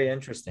very, very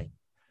interesting.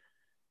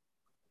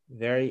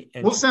 Very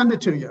interesting. We'll send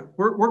it to you.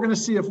 We're going to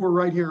see if we're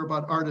right here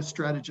about artist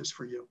strategist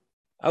for you.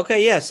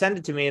 Okay. Yeah. Send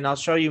it to me and I'll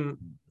show you,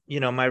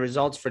 my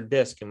results for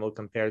DISC and we'll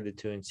compare the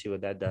two and see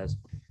what that does.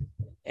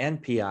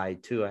 And PI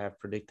too. I have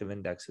predictive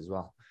index as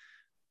well.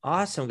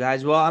 Awesome,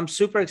 guys. Well, I'm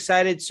super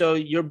excited. So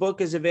your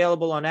book is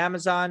available on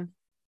Amazon.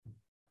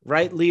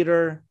 Right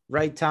Leader,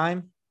 Right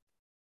Time.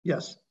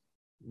 Yes.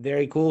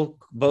 Very cool.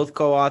 Both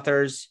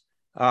co-authors.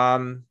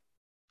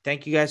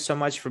 Thank you guys so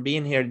much for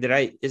being here.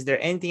 Is there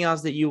anything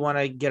else that you want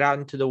to get out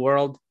into the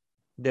world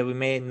that we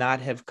may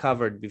not have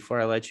covered before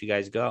I let you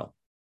guys go?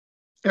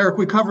 Eric,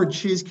 we covered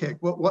cheesecake.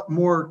 What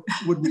more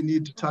would we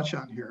need to touch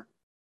on here?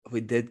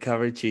 We did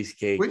cover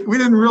cheesecake. We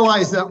didn't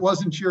realize that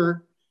wasn't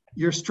your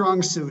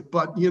strong suit,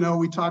 but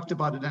we talked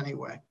about it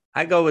anyway.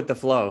 I go with the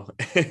flow.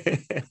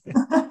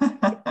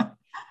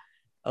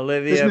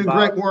 Olivia, it's been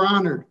Bob,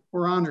 great.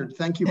 We're honored.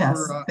 Thank you.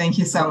 Yes, thank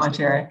you so much,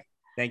 Eric.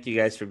 Thank you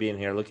guys for being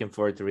here. Looking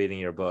forward to reading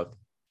your book.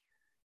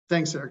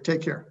 Thanks, Eric.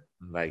 Take care.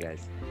 Bye,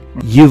 guys.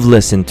 You've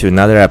listened to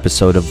another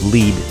episode of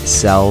Lead,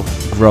 Sell,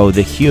 Grow,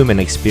 the Human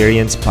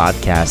Experience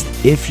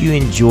podcast. If you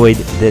enjoyed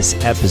this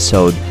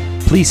episode,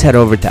 please head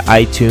over to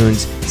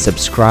iTunes,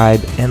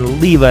 subscribe,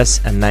 and leave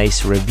us a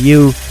nice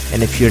review.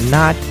 And if you're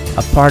not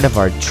a part of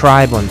our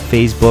tribe on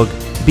Facebook,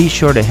 be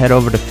sure to head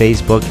over to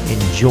Facebook and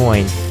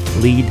join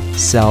Lead,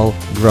 Sell,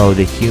 Grow,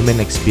 the Human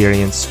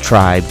Experience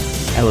tribe.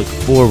 I look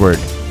forward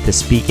to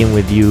speaking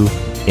with you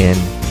in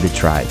the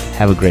tribe.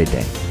 Have a great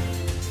day.